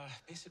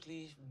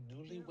 basically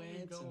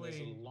newlyweds, and there's a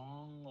going?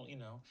 long, you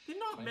know. They're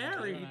not my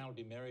married. and I will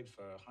be married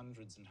for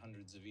hundreds and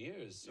hundreds of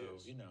years, so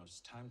Yes. you know, it's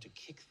time to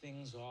kick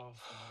things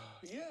off.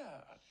 Yeah.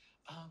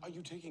 Are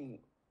you taking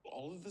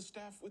all of the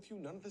staff with you?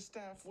 None of the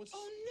staff? What's...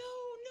 Oh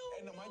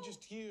no! And am I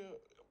just here?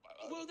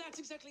 Well, that's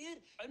exactly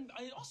it. And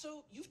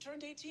also, you've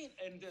turned 18,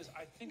 and there's,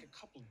 I think, a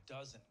couple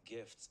dozen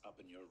gifts up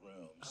in your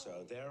room.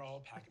 So they're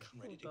all packaged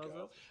and ready to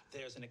go.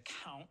 There's an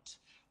account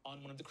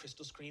on one of the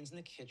crystal screens in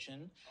the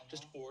kitchen.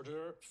 Just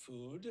order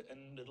food,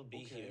 and it'll be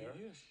here.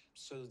 Yes.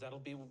 So that'll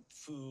be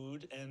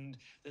food, and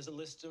there's a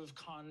list of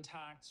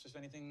contacts. If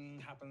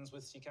anything happens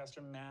with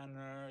Seacaster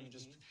Manor, you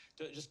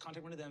just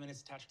contact one of them, and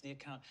it's attached to the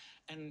account.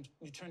 And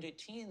you turned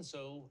 18,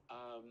 so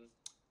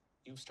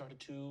you've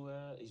started to,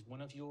 one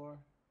of your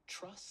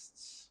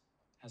trusts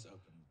has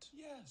opened.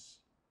 Yes.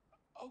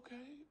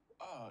 Okay.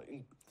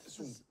 This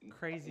is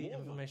crazy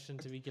information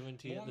to be given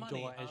to you at the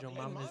door as your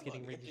mum is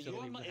getting ready to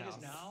leave the house. It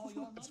is now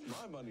your money. It's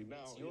my money now.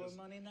 It's your yes.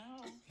 money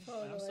now.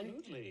 Totally.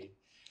 Absolutely.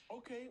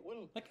 Okay,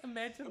 well... Like,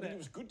 imagine it that.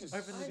 was good to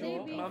Open the see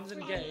door, you. mum's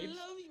engaged. I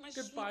love you, my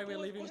Goodbye, sweet we're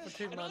boy. leaving for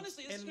 2 And months.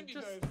 honestly, this is And going to be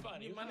just very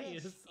funny. your money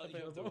is You have the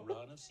available.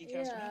 run of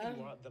Seacaster Yeah. Manor.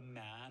 You are the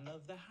man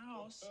of the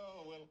house.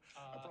 Oh, well,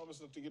 I promise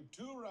not to get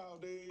too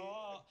rowdy.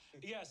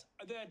 Yes,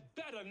 there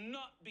better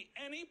not be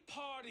any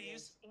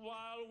parties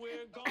while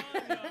we're gone,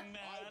 young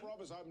man. I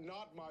promise I'm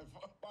not my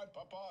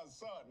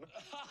papa's son.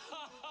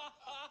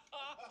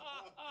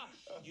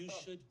 You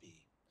should be.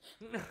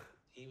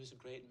 He was a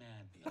great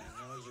man. I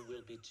know you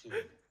will be too.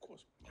 Of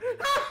course. You're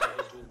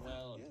doing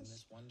well in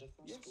this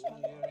wonderful school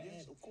year ahead.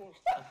 Yes, of course.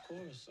 Of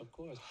course, of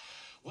course.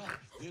 Well,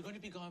 we're going to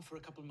be gone for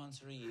a couple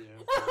months or a year.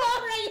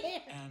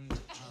 And,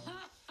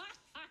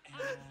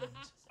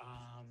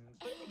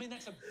 but, I mean,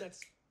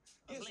 that's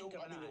a Yes, blink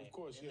of I an mean, eye of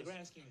course, in yes. the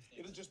grand scheme of things.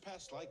 It'll just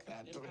pass like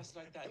that. It'll pass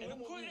like that. And And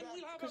when of course, we'll be and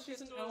we'll back? have our 'Cause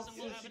she's an pistols, elf, and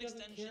we'll so have she an doesn't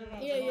extension. care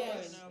about Yeah, for,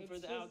 yeah. You know, for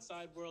the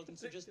outside world. And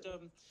so just,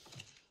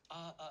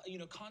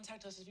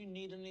 contact us if you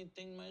need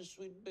anything, my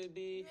sweet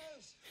baby.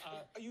 Yes.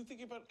 Are you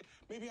thinking about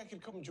maybe I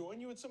could come join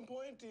you at some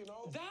point? You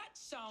know. That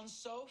sounds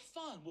so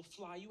fun. We'll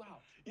fly you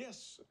out.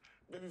 Yes,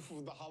 maybe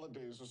for the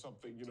holidays or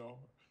something. You know.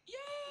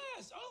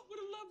 Yes. Oh, what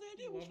a lovely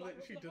idea. We'll fly you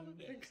out for the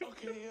holidays.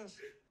 Okay. Yes.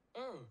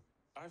 Oh,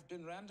 I've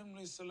been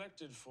randomly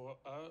selected for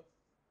a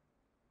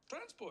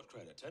transport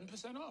credit,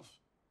 10% off.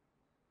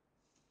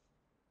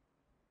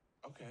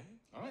 Okay.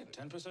 All right,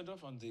 10%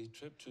 off on the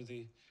trip to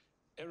the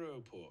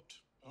aeroport.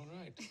 All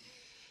right.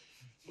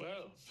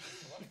 Well,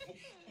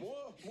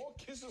 more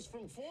kisses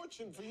from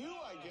Fortune for you,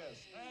 I guess.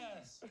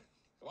 Yes.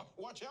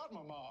 Watch out,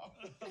 Mama.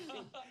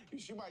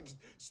 She might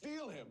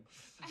steal him.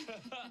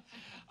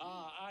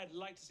 I'd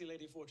like to see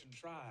Lady Fortune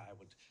try. I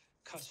would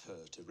cut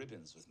her to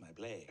ribbons with my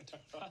blade.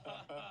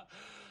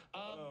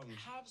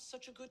 Have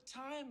such a good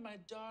time, my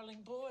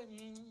darling boy.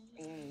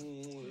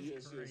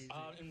 Yes, yes.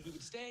 And we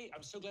would stay.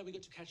 I'm so glad we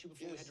got to catch you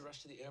before we had to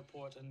rush to the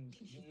airport. And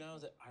you know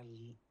that I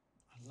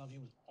love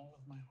you with all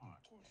of my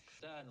heart. What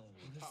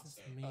does this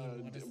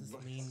mean? What does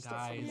this mean,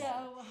 guys?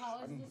 Yeah, well, how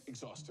is I'm this?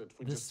 exhausted.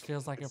 This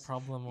feels like a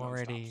problem nonstop,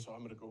 already. So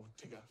I'm gonna go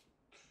take a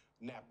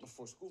nap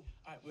before school.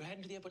 All right, we're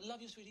heading to the airport.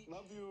 Love you, sweetie.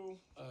 Love you.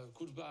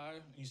 Goodbye.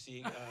 You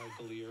see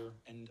Galir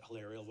and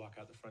Hilaria will walk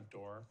out the front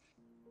door.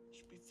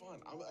 Should be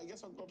fun. I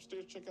guess I'll go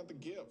upstairs, check out the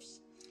gifts.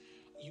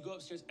 You go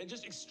upstairs and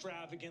just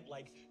extravagant,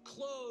 like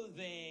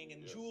clothing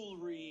and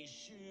jewelry,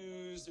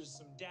 shoes. There's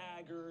some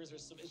daggers.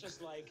 It's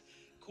just like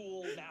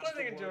cool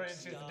masterwork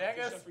stuff.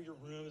 There's stuff for your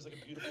room. There's like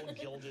a beautiful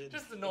gilded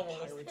Just the normal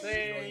pirate thing.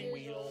 steering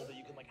wheel that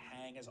you can like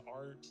hang as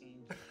art.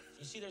 And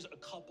you see, there's a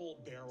couple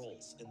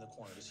barrels in the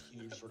corner. There's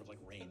huge, sort of like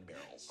rain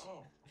barrels.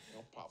 Oh,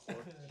 I'll pop for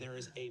it. There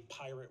is a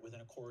pirate with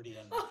an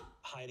accordion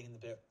hiding in the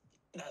barrel.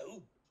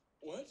 No.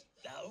 What?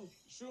 No.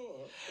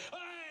 Sure.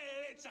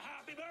 Hey, it's a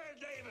happy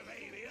birthday, my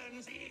baby,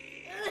 and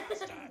see.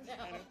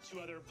 And two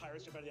other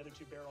pirates jump out of the other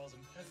two barrels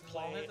and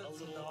play a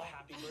little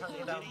happy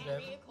birthday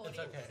ditty. It's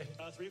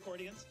okay. 3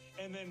 accordions,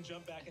 and then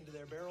jump back into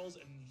their barrels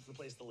and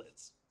replace the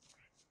lids.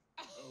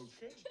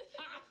 Okay.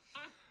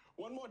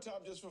 One more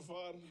time just for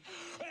fun.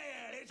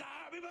 Well, it's a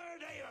happy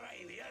birthday, my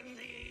baby, and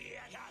see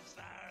a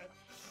caster.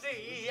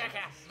 See a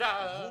caster.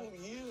 Oh,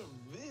 yeah,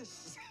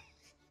 this.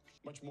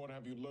 Much more to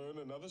have you learn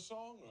another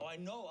song? Oh, I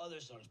know other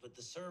songs, but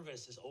the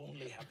service is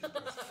only happy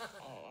birthday.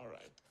 Oh, all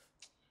right.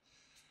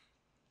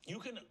 You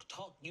can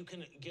talk. You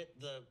can get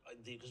the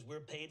because we're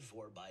paid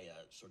for by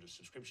a sort of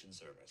subscription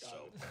service.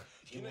 So,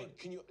 if you want,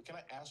 Can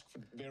I ask for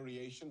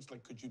variations?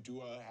 Like, could you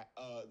do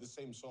the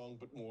same song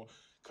but more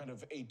kind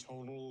of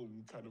atonal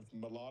and kind of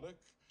melodic?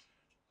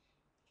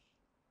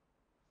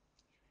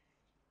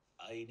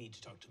 I need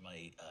to talk to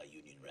my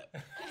union rep.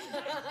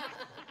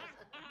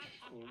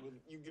 Well,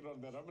 you get on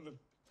that. I'm gonna.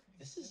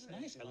 This is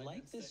nice. I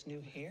like this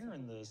new hair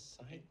and the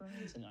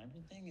sideburns and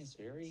everything is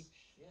very.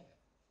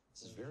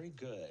 This is very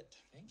good.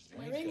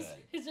 My Very rings.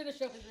 good. He's gonna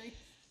show his rings.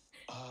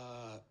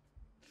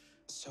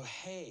 So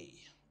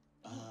hey,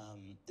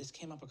 this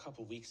came up a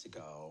couple weeks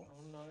ago.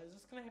 Oh no, is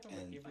this gonna happen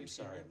And with every I'm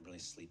sorry, parent? I'm really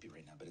sleepy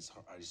right now, but it's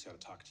hard. I just got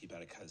to talk to you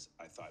about it because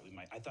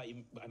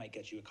I might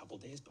get you a couple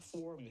days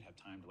before. We would have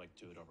time to like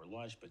do it over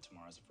lunch, but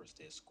tomorrow's the first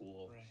day of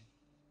school. Right.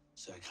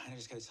 So I kind of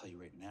just got to tell you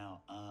right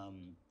now.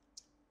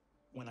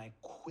 When I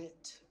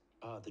quit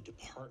the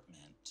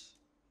department,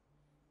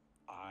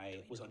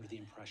 I was under the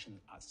impression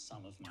that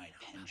some of my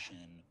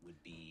pension would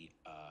be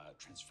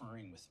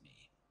transferring with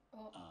me.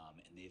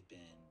 And they've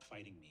been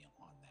fighting me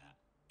on that.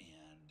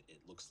 And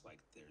it looks like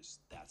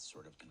that's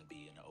sort of going to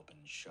be an open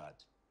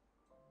shut.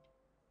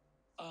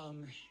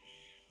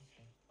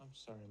 Okay, I'm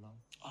sorry, Mom.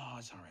 Oh,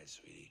 it's all right,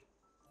 sweetie.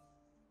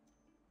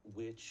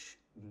 Which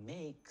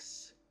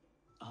makes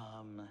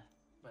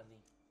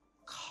Money.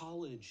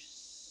 college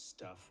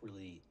stuff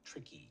really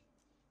tricky.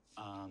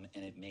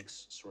 And it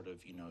makes sort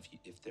of,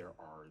 if there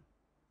are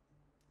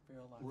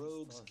Real life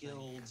rogues is still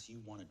a thing. guilds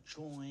you want to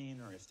join,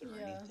 or if there are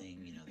Yeah.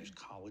 anything, there's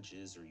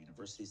colleges or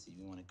universities that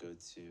you want to go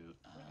to.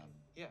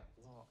 Yeah,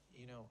 well,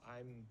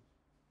 I'm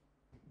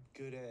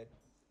good at.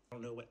 I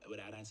don't know what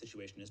Adaine's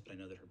situation is, but I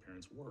know that her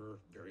parents were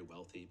very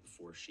wealthy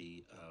before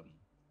she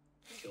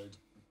killed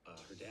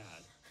her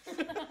dad.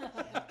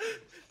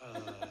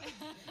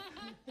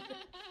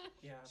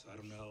 Yeah. So I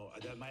don't know.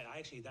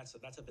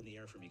 That's up in the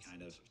air for me,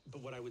 kind of.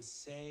 But what I would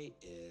say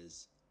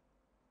is,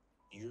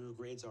 your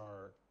grades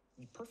are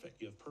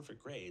perfect. You have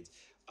perfect grades,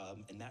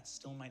 and that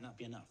still might not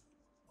be enough.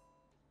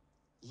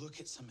 Look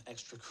at some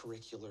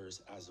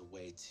extracurriculars as a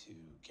way to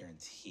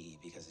guarantee,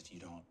 because if you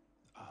don't,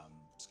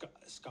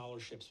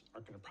 scholarships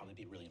are going to probably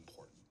be really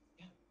important.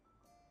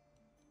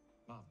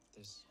 Mom,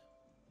 this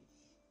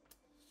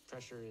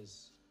pressure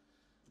is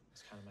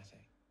kind of my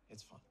thing.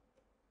 It's fun.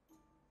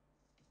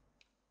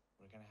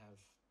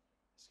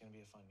 It's gonna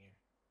be a fun year.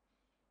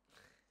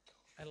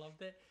 I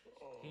loved it.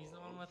 He's the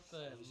one with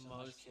the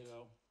most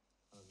kiddo.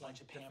 a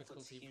bunch of pamphlets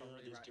difficulty here.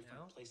 probably There's right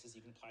different now. places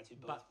you can apply to,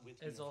 both But with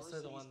it's also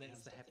the one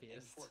universities that's the and stuff.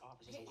 happiest. Fort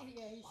offers us a lot of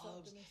Yeah, he's so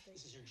clubs. optimistic.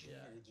 This is your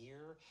junior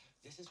year.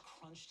 This is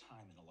crunch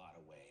time in a lot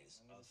of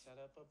ways. I'm gonna set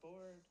up a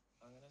board.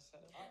 I'm gonna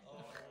set up a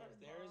board.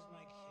 There's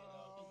my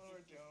kiddo.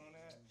 We're doing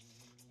it.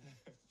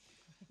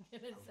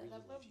 Gonna set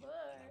up a And I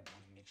board.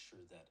 want to make sure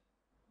that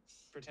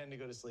Pretend to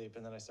go to sleep,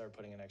 and then I start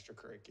putting an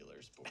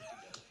extracurricular sport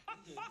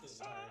together.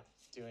 Start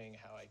doing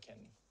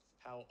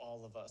how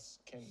all of us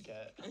can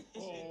get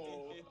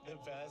the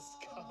best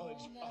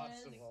college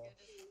possible.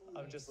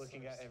 I'm just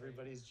looking at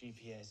everybody's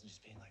GPAs and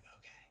just being like,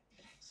 okay,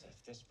 so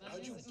if this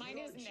Mine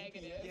is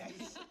negative. Yes.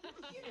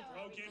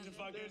 Broke into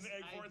fucking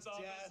Egg Fort's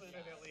office. I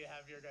definitely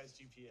have your guys'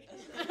 GPA.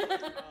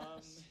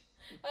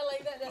 I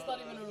like that. That's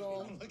not even a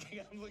roll.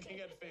 I'm looking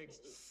at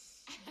fixed.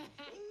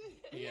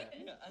 Yeah.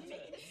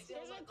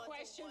 There's a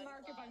question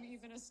mark if I'm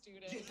even a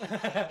student.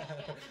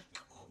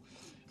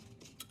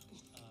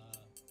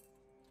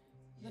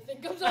 The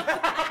thing comes up.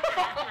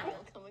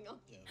 Coming up.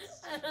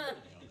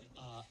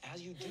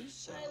 as you do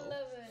so, I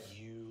love it.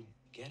 you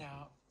get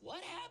out.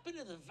 What happened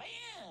to the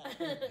van?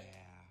 Yeah,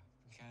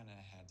 we kind of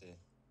had to.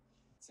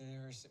 So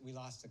we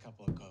lost a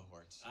couple of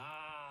cohorts.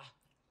 Ah,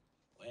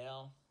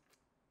 well,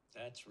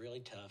 that's really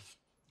tough.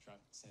 Truck,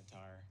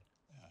 centaur,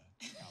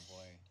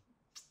 cowboy,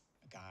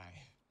 a guy.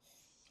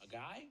 A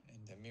guy?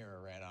 And the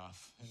mirror ran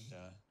off,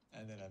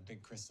 and then a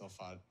big crystal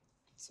fought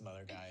some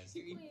other guys.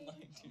 You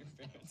lied to your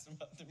parents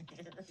about the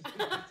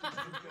mirror.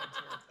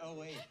 Oh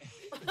wait.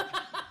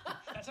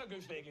 That's how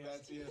good fake is.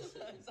 That's yes.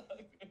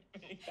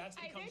 That's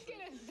the I did get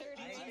a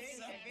 30.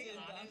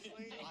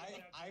 honestly.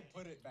 I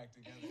put it back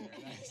together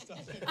and I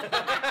stuffed it.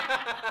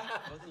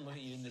 Both of them look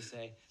at you and they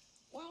say,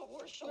 well,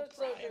 we're so That's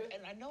proud. so true.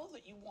 And I know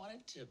that you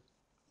wanted to.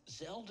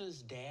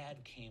 Zelda's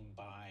dad came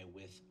by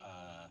with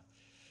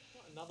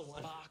Another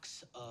one.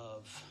 box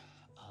of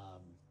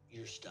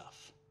your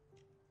stuff.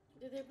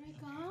 Did they break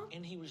up?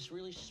 And he was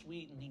really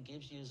sweet, and he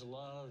gives you his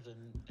love,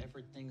 and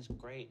everything's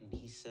great. And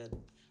he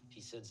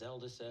said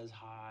Zelda says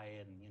hi,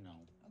 and you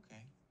know.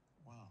 Okay.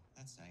 Wow,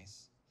 that's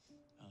nice.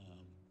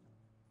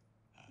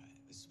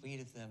 It was sweet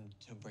of them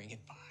to bring it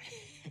by.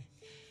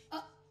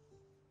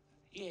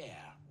 Yeah.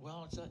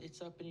 Well,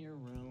 it's up in your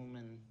room,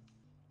 and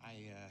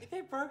They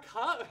broke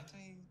up. I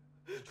tell you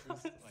the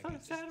truth, like, so I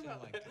just sad feel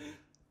about like. it.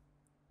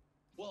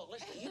 well,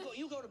 let's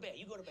you go to bed.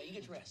 You go to bed. You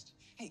get to rest.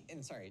 Hey,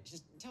 and sorry,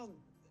 just tell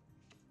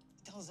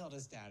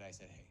Zelda's dad I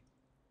said hey.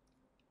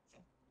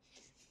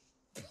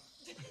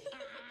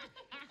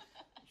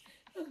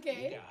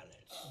 Okay. You got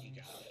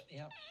it.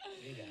 Yep.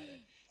 You got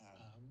it.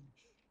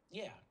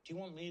 Yeah. Do you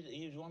want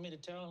me to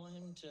tell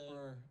him to?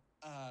 Or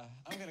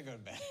I'm gonna go to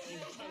bed.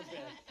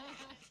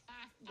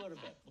 Go to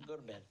bed. We'll go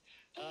to bed.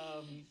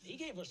 He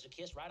gave us a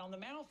kiss right on the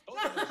mouth.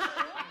 Both of us.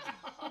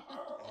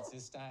 That's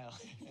his style.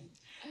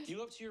 You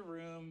go up to your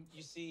room.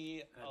 You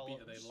see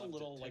They just a loved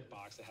little it, like too.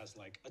 box that has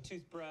like a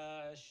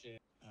toothbrush.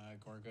 And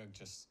Gorgug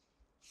just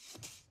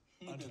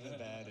onto the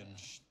bed and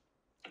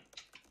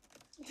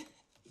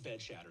the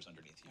bed shatters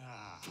underneath you.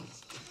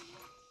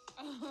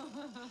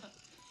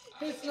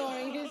 He's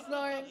snoring.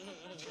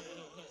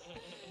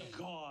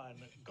 Gone.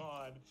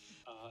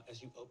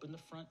 As you open the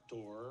front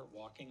door,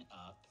 walking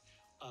up,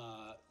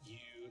 you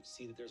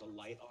see that there's a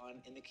light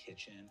on in the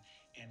kitchen,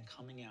 and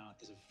coming out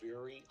is a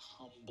very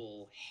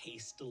humble,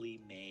 hastily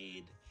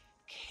made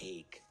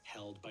cake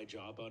held by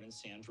Jawbone and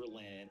Sandra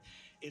Lynn.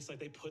 It's like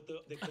they put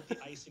the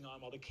icing on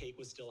while the cake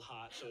was still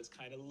hot, so it's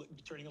kind of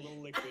turning a little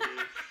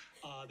liquidy.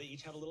 They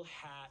each have a little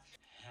hat.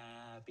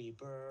 Happy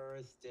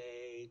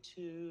birthday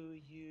to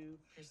you.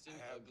 Kristen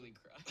ugly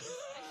cry.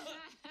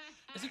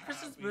 Is it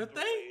Kristen's Happy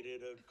birthday?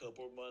 belated, a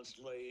couple months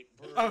late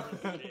Oh.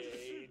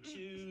 birthday to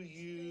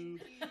you.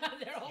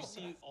 They're all You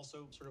see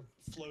also sort of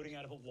floating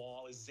out of a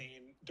wall is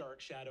Zane Dark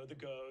Shadow the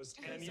Ghost.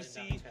 And you Zane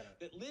see Dark Shadow.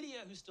 that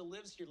Lydia, who still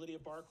lives here, Lydia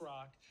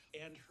Barkrock,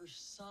 and her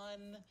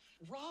son,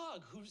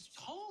 Rog, who's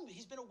home.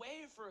 He's been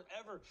away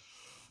forever.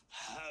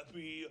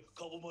 Happy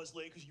couple months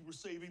late because you were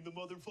saving the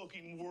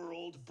motherfucking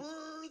world.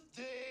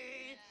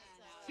 Birthday!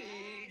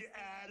 Big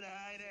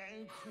Adaine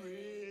and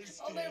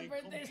Kristen. Oh, their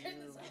birthdays Come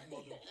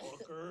are the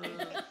here,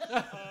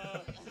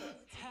 motherfucker.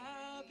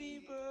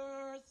 Happy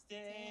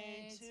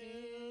birthday to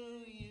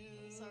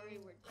you. Sorry,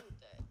 we're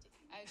dead.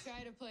 I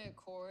try to play a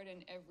chord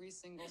in every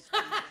single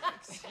string.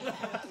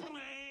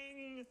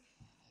 Clang.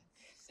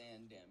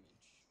 Sand damage.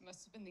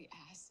 Must have been the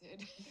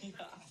acid. Yeah.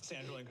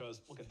 Sandra Lynn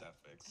goes, we'll get that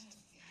fixed.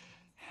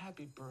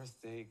 Happy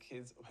birthday,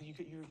 kids.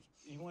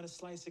 You want a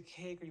slice of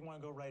cake or you want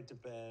to go right to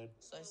bed?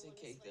 Slice of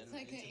cake then. It's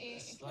like right a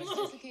to bed.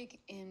 slice of cake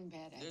in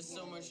bed. There's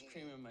so much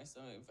cream in my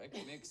stomach. If I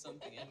could mix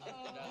something in,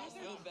 I'll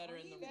feel better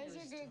in the That's a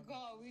first good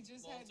call. We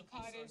just had multiple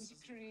cottage sources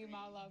of cream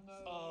a la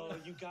mode. Oh,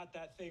 you got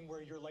that thing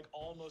where you're like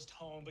almost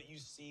home, but you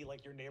see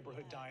like your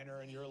neighborhood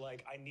diner and you're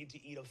like, I need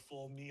to eat a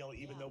full meal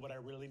even though what I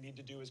really need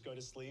to do is go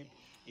to sleep.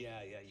 Yeah.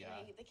 Can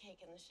I eat the cake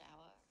in the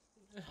shower?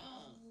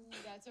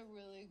 That's a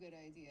really good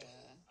idea.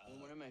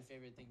 One of my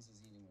favorite things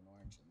is eating an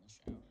orange in the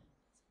shower.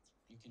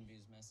 You can be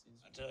as messy as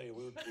I tell you,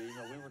 we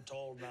were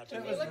told not to.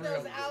 That was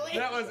real.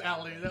 That was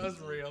Allie. That was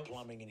real.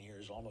 Plumbing in here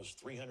is almost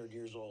 300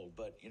 years old,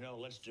 but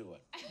let's do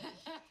it.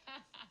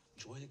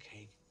 Enjoy the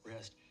cake,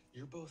 rest.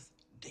 You're both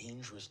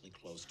dangerously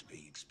close to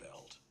being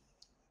expelled.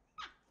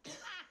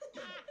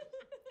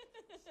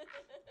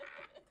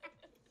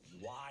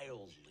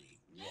 Wildly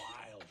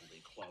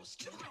close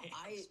to being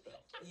expelled.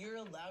 You're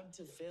allowed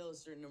to fail a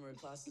certain number of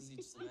classes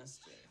each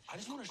semester. I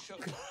just want to show.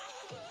 Can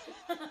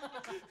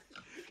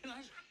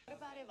I? What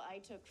about if I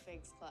took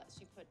Fig's class?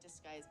 She put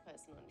disguise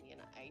person on me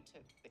and I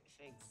took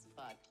Fig's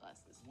bard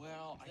classes.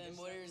 Well, then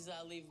where does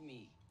that leave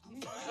me?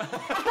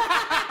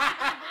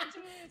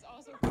 It's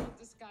also called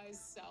disguise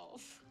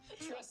self.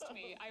 Trust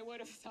me, I would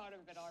have thought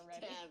of it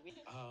already.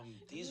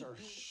 These are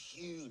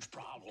huge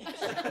problems.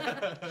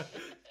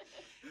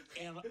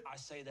 And I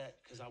say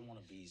that because I want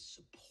to be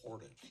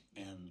supportive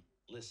and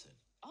listen.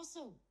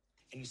 Also,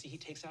 and you see he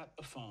takes out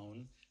a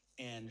phone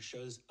and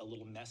shows a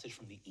little message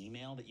from the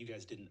email that you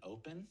guys didn't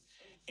open.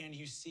 And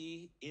you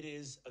see it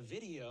is a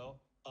video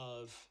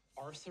of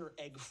Arthur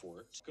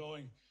Eggfort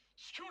going,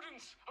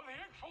 Students of the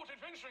Eggfort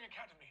Adventuring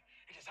Academy,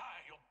 it is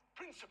I, your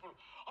principal,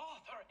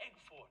 Arthur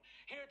Eggfort,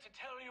 here to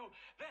tell you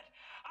that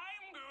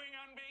I'm going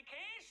on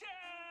vacation!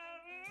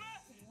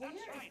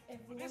 That's right,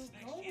 for this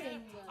next year,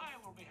 I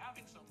will be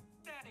having some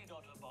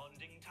daddy-daughter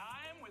bonding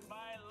time with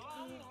my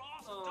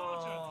long-lost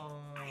daughter.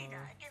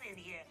 Ida, get in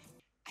here.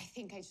 I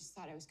think I just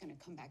thought I was going to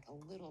come back a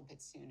little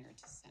bit sooner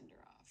to send her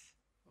off.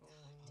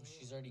 Oh,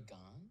 she's already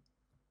gone?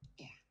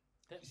 Yeah.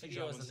 That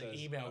video was an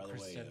email,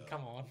 Kristen.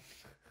 Come on.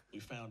 We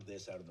found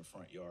this out in the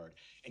front yard.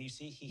 And you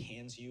see he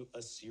hands you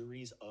a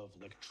series of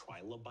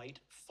trilobite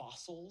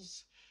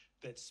fossils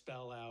that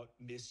spell out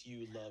miss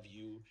you, love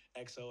you,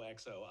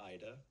 XOXO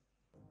Ida.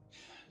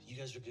 You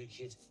guys are good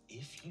kids.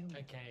 If you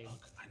look, I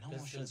know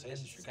I shouldn't say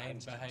this is your insane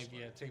guidance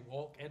behavior counselor. to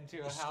walk into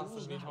a The house and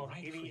school's be not told right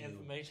for any you,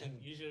 information.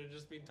 You should have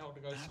just been told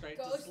to go straight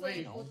Go to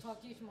sleep. We'll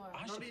talk to you tomorrow.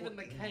 Not even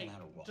the you no cake.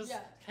 matter what. Just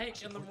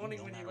cake in the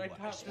morning when you wake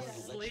up.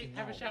 Just sleep,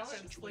 have a shower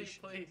and sleep,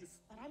 please.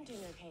 but I'm doing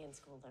okay in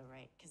school though,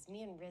 right? Because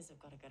me and Riz have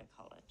got to go to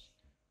college.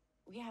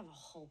 We have a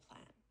whole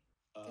plan.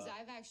 Because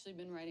I've actually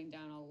been writing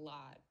down a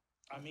lot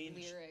of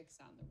lyrics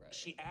on the road.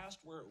 She asked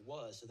where it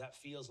was, so that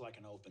feels like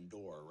an open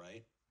door,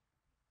 right?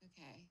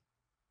 Okay.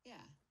 Yeah.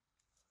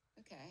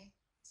 Okay.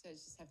 So I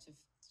just have to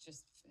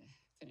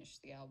finish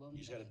the album. You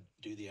just got to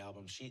do the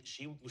album.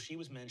 She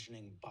was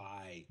mentioning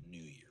by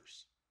New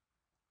Year's.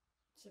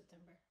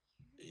 September.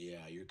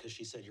 Yeah, because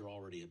she said you're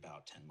already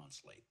about 10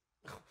 months late.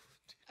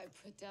 I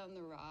put down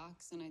the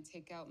rocks and I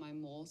take out my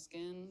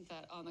moleskin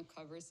that on the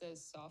cover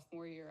says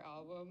sophomore year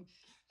album.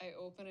 I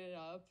open it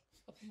up.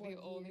 The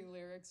only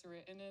lyrics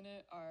written in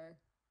it are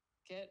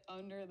get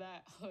under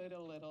that hood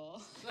a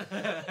little.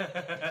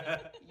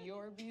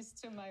 Your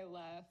beast to my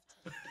left,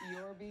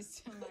 your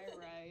beast to my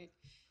right.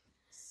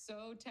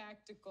 So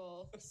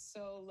tactical,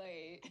 so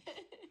late.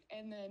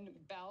 And then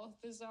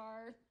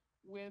Balthazar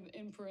with,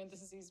 in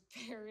parentheses,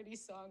 parody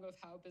song of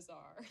How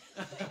Bizarre.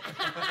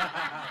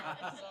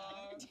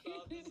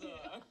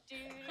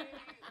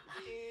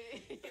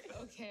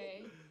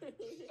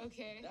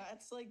 Okay.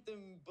 That's like the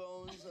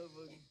bones of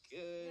a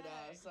good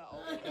ass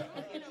album.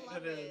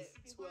 It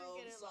is. 12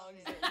 songs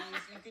at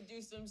least. You could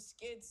do some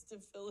skits to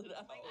fill it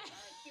out.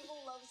 People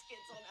love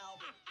skits on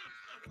albums.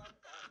 I love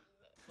that.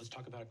 Let's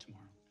talk about it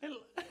tomorrow.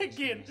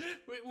 Again,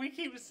 we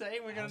keep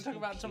saying we're going to talk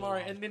about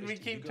tomorrow, and then we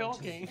keep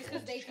talking. It's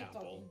because they keep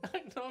talking.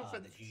 I know,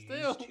 but that you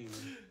still.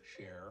 used to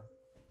share.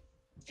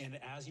 And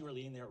as you were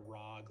leaning there,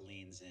 Rog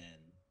leans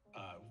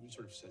in,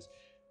 sort of says,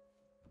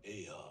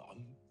 "Hey,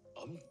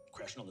 I'm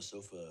crashing on the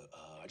sofa.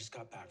 I just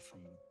got back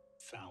from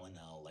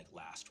Fallonell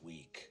last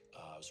week.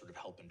 Sort of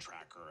helping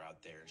track her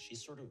out there.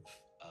 She's sort of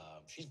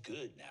she's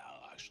good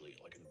now, actually,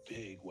 in a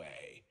big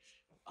way.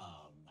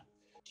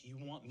 Do you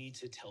want me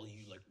to tell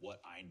you what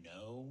I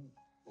know,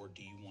 or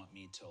do you want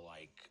me to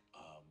I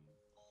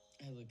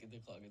look at the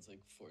clock, it's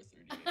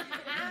 4:30.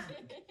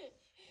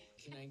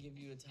 Can I give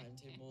you a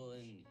timetable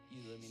and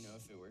you let me know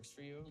if it works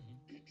for you?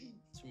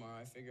 Tomorrow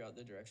I figure out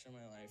the direction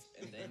of my life,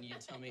 and then you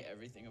tell me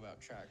everything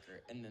about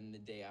Tracker, and then the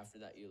day after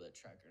that you let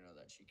Tracker know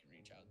that she can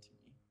reach out to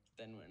me.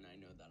 Then when I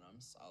know that I'm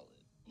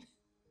solid.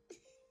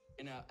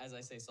 And as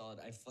I say solid,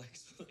 I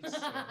flex so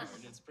hard.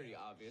 It's pretty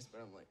obvious,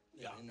 but I'm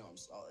I know I'm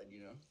solid,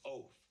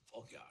 Oh,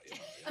 fuck yeah.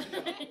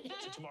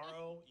 So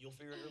tomorrow, you'll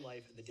figure out your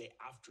life, and the day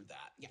after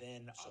that,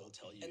 then I will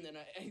tell you. And then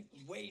I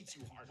way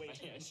too hard.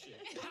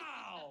 Shit.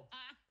 Pow!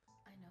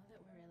 I know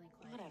that we're really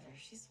quiet. Whatever,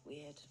 she's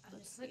weird. I'm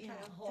just trying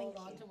to hold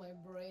on to my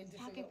brain to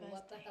figure out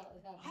what the hell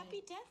is happening.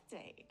 Happy Death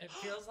Day. It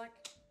feels like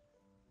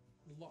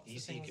lots You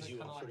of see, things because are you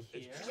kind of sort like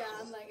of here.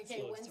 Yeah, I'm like,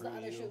 okay, when's the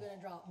other shoe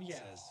gonna drop? Yeah.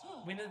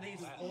 When are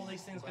all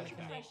these things going to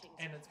connect?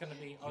 And it's going to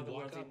be, the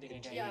world's ending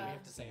again. Yeah. We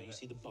have to say You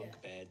see the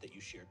bunk bed that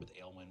you shared with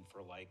Aylwin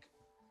for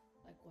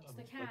what's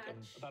the catch?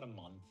 About a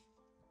month,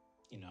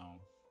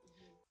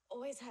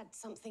 Always had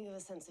something of a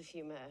sense of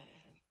humor.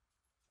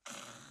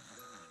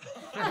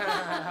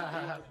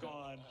 You're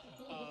gone.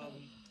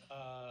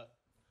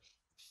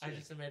 I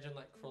just imagine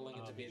like crawling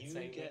into bed You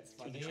saying get that's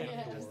through the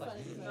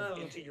funny.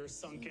 trapdoor into your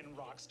sunken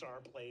rock star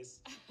place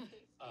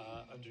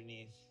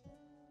underneath.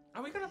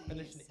 Are we gonna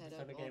finish an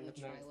episode again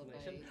with no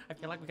explanation? I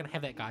feel like we're gonna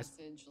have that, guys.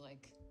 Message,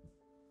 like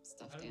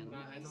stuffed I know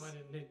I animals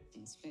didn't need.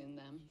 and spoon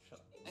them.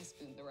 I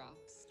spooned the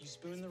rocks. You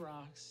spoon the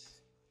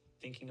rocks,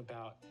 thinking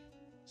about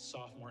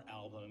sophomore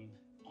album,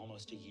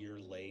 almost a year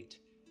late,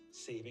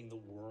 saving the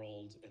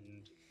world,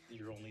 and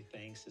your only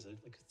thanks is like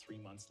a 3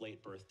 months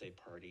late birthday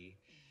party.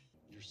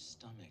 Your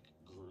stomach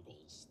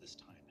gurgles this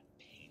time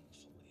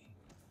painfully.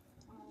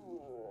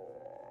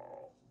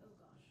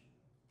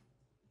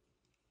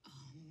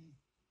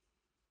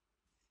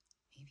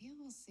 Maybe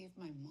I will see if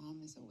my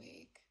mom is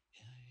awake.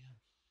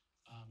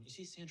 You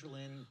see Sandra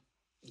Lynn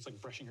was like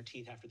brushing her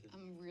teeth after the.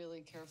 I'm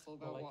really careful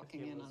about like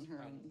walking in on her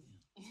and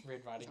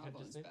Red Riding Hood,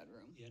 Jawbone's Disney.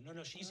 bedroom. Yeah, no.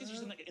 You see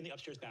she's in the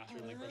upstairs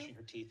bathroom, like brushing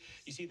her teeth.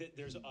 You see that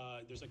there's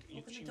like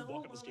she would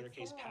walk up the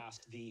staircase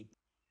past the.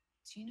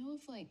 Do you know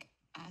if like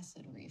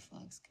acid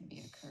reflux can be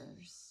a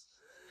curse?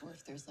 Or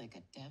if there's like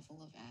a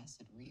devil of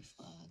acid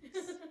reflux?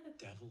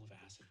 Devil of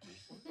acid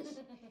reflux?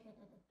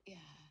 Yeah.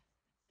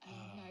 I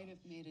might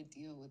have made a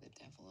deal with a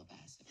devil of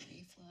acid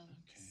reflux.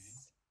 Okay.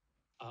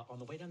 On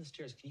the way down the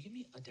stairs, can you give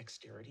me a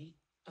dexterity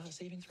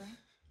saving throw?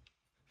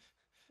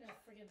 I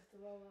freaking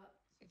throw up.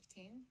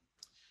 15.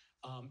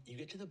 You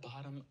get to the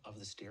bottom of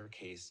the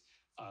staircase,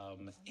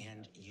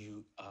 and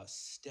you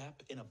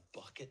step in a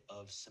bucket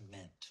of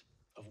cement,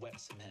 of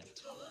wet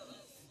cement.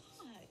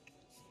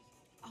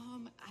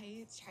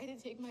 I try to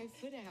take my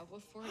foot out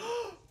before it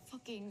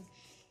fucking.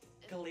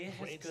 Galia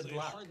has good It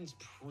luck. hardens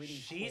pretty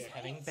She's quick.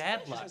 having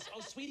bad She luck. says,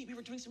 "Oh, sweetie, we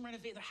were doing some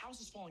renovation. The house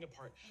is falling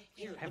apart.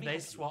 Here, Have let me they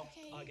help you." swapped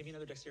Give me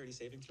another dexterity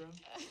saving throw.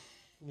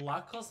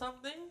 luck or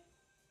something?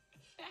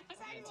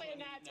 That's actually a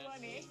nat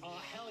 20.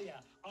 Hell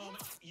yeah.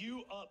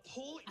 You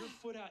pull your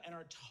foot out and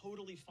are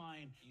totally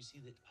fine. You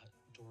see that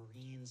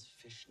Doreen's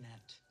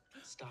fishnet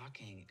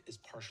stocking is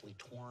partially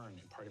torn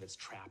and part of it's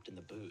trapped in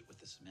the boot with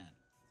the cement.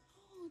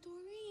 Oh,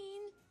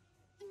 Doreen,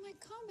 in my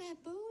combat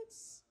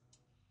boots.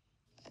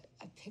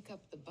 I pick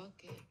up the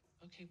bucket.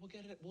 Okay, we'll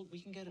get it. We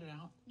can get it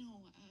out.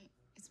 No,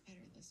 it's better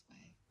this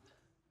way.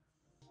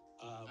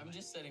 I'm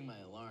just setting my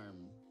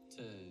alarm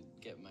to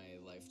get my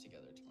life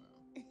together tomorrow.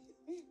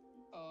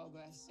 Oh,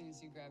 but as soon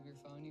as you grab your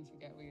phone, you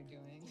forget what you're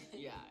doing.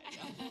 Yeah.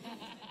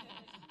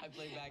 I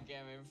played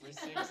backgammon for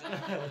 6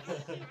 hours.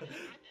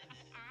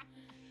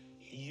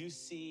 You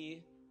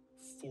see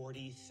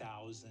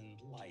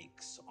 40,000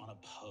 likes on a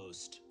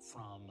post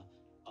from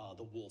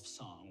the Wolf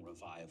Song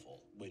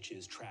Revival, which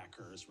is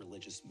Tracker's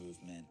religious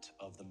movement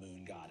of the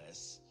moon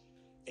goddess.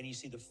 And you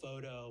see the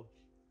photo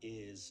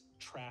is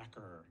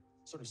Tracker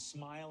sort of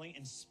smiling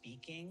and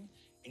speaking,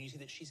 and you see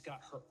that she's got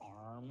her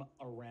arm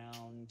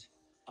around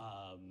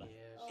a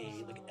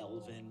like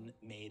elven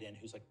maiden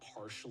who's like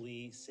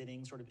partially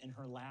sitting sort of in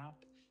her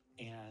lap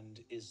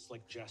and is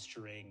like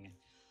gesturing,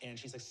 and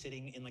she's like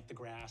sitting in like the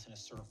grass in a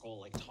circle,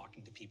 like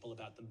talking to people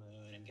about the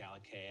moon and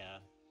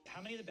Galakea. How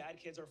many of the bad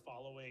kids are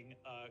following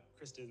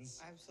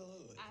Kristen's?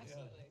 Absolutely.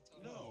 Absolutely.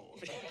 Yeah.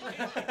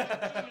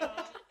 Totally.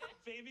 No.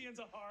 Fabian's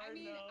a hard I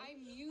mean, no.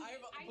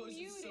 I've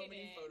posted so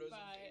many photos of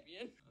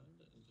Fabian.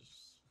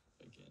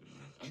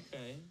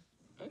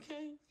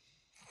 Okay.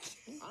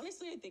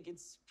 Honestly, I think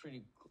it's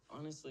pretty.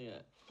 Honestly,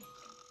 And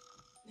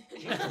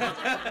you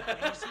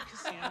see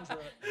Cassandra.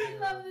 I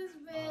love this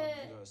bit.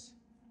 Who goes,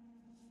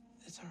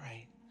 "It's all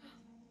right.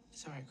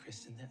 It's all right,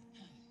 Kristen. That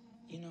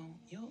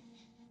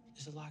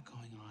there's a lot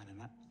going on, and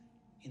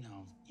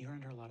you're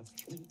under a lot of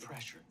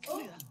pressure."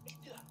 And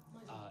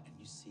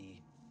you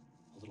see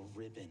a little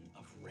ribbon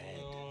of red,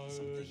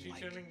 something she's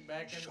like turning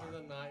back into sharp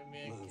the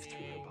nightmare move through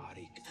king. her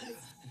body.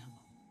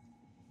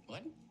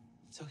 what?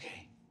 It's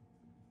okay.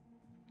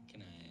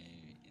 Can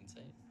I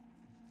insight?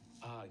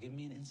 Give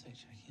me an insight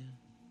check. Yeah.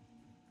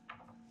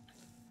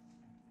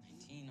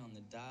 19 on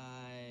the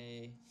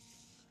die.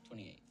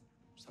 28.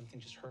 Something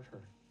just hurt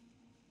her.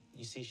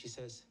 You see, she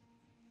says,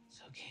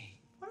 "It's okay."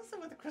 What is it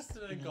with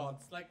Kristen and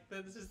gods? Like,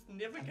 this is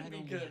never I gonna might be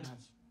only good.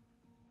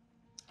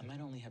 I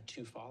might only have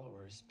 2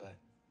 followers, but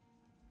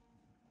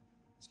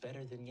it's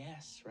better than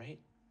yes, right?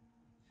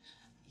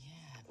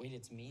 Yeah. Wait,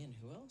 it's me and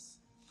who else?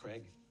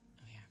 Craig.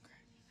 Oh yeah,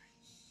 Craig.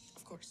 Right.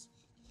 Of course.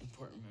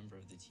 Important member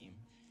of the team.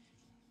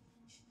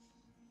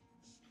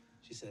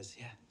 She says,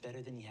 "Yeah,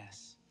 better than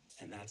yes."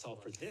 And that's all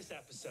for this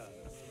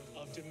episode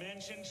of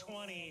Dimension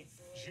 20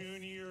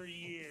 Junior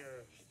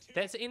Year.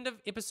 That's the end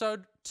of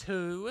episode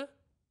 2.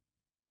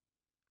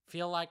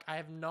 Feel like I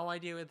have no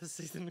idea where the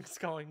season is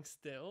going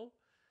still,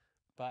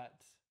 but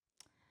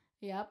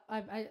Yep.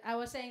 I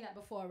was saying that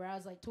before, where I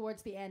was like,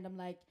 towards the end, I'm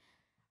like,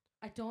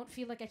 I don't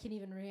feel like I can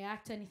even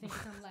react to anything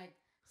because I'm like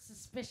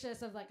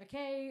suspicious of like,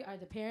 okay, are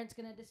the parents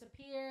gonna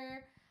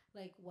disappear?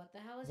 Like, what the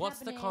hell is what's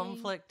happening? the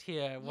conflict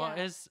here? Yeah.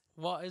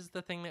 What is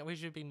the thing that we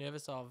should be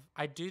nervous of?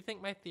 I do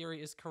think my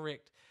theory is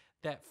correct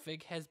that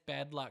Fig has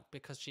bad luck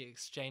because she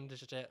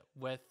exchanged it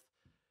with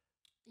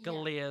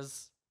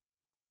Galea's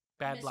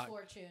bad luck.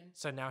 Misfortune.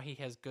 So now he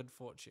has good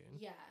fortune.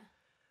 Yeah.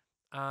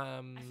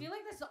 I feel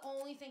like that's the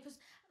only thing, because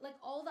like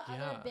all the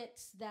other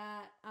bits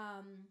that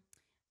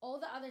all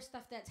the other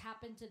stuff that's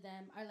happened to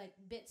them are like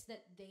bits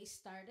that they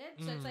started.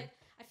 So it's like,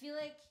 I feel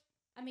like,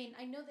 I mean,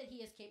 I know that he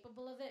is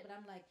capable of it, but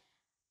I'm like,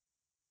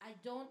 I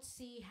don't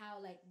see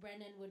how like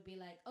Brennan would be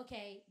like,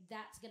 okay,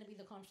 that's gonna be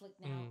the conflict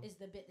now. Is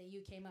the bit that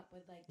you came up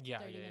with like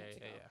 30 minutes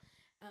ago.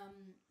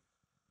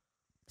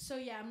 So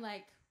yeah, I'm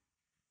like,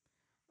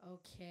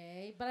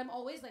 okay, but I'm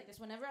always like this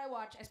whenever I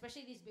watch,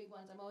 especially these big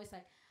ones. I'm always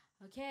like,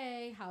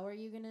 okay, how are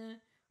you gonna?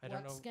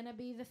 What's gonna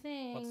be the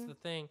thing? What's the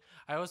thing?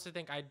 I also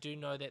think, I do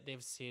know that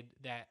they've said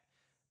that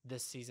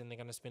this season they're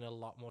gonna spend a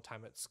lot more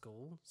time at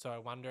school. So I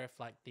wonder if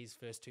like these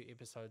first 2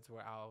 episodes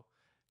were our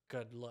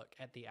good look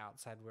at the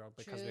outside world,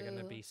 because we're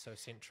gonna be so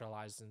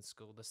centralized in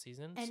school this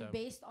season. And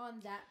based on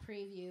that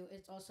preview,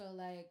 it's also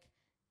like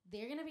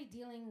they're gonna be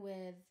dealing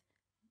with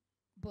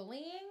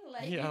bullying,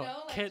 like you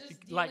know, like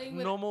just like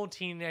normal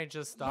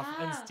teenager stuff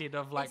instead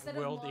of like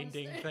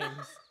world-ending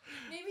things.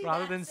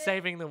 Rather than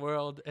saving the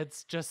world,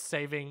 it's just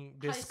saving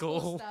their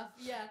school stuff.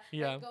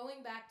 Like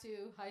going back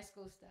to high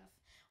school stuff.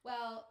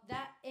 Well,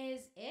 that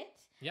is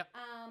it. Yep.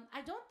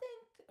 I don't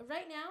think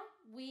right now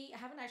we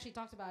haven't actually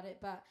talked about it,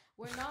 but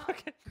we're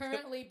not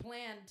currently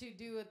planned to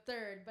do a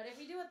third. But if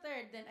we do a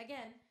third, then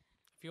again,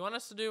 if you want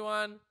us to do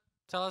one,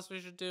 tell us we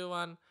should do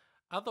one.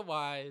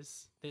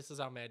 Otherwise, this is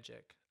our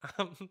magic.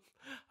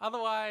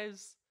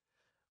 Otherwise,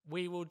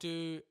 we will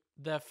do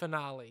the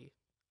finale.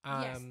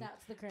 Yes,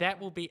 that's the correct that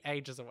one. will be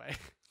ages away.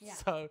 Yeah.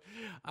 So,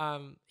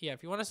 yeah,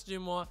 if you want us to do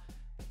more,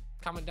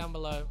 comment down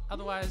below.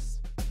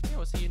 Otherwise, yeah,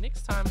 we'll see you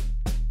next time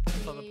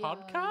for the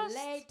podcast.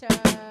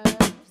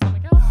 Later.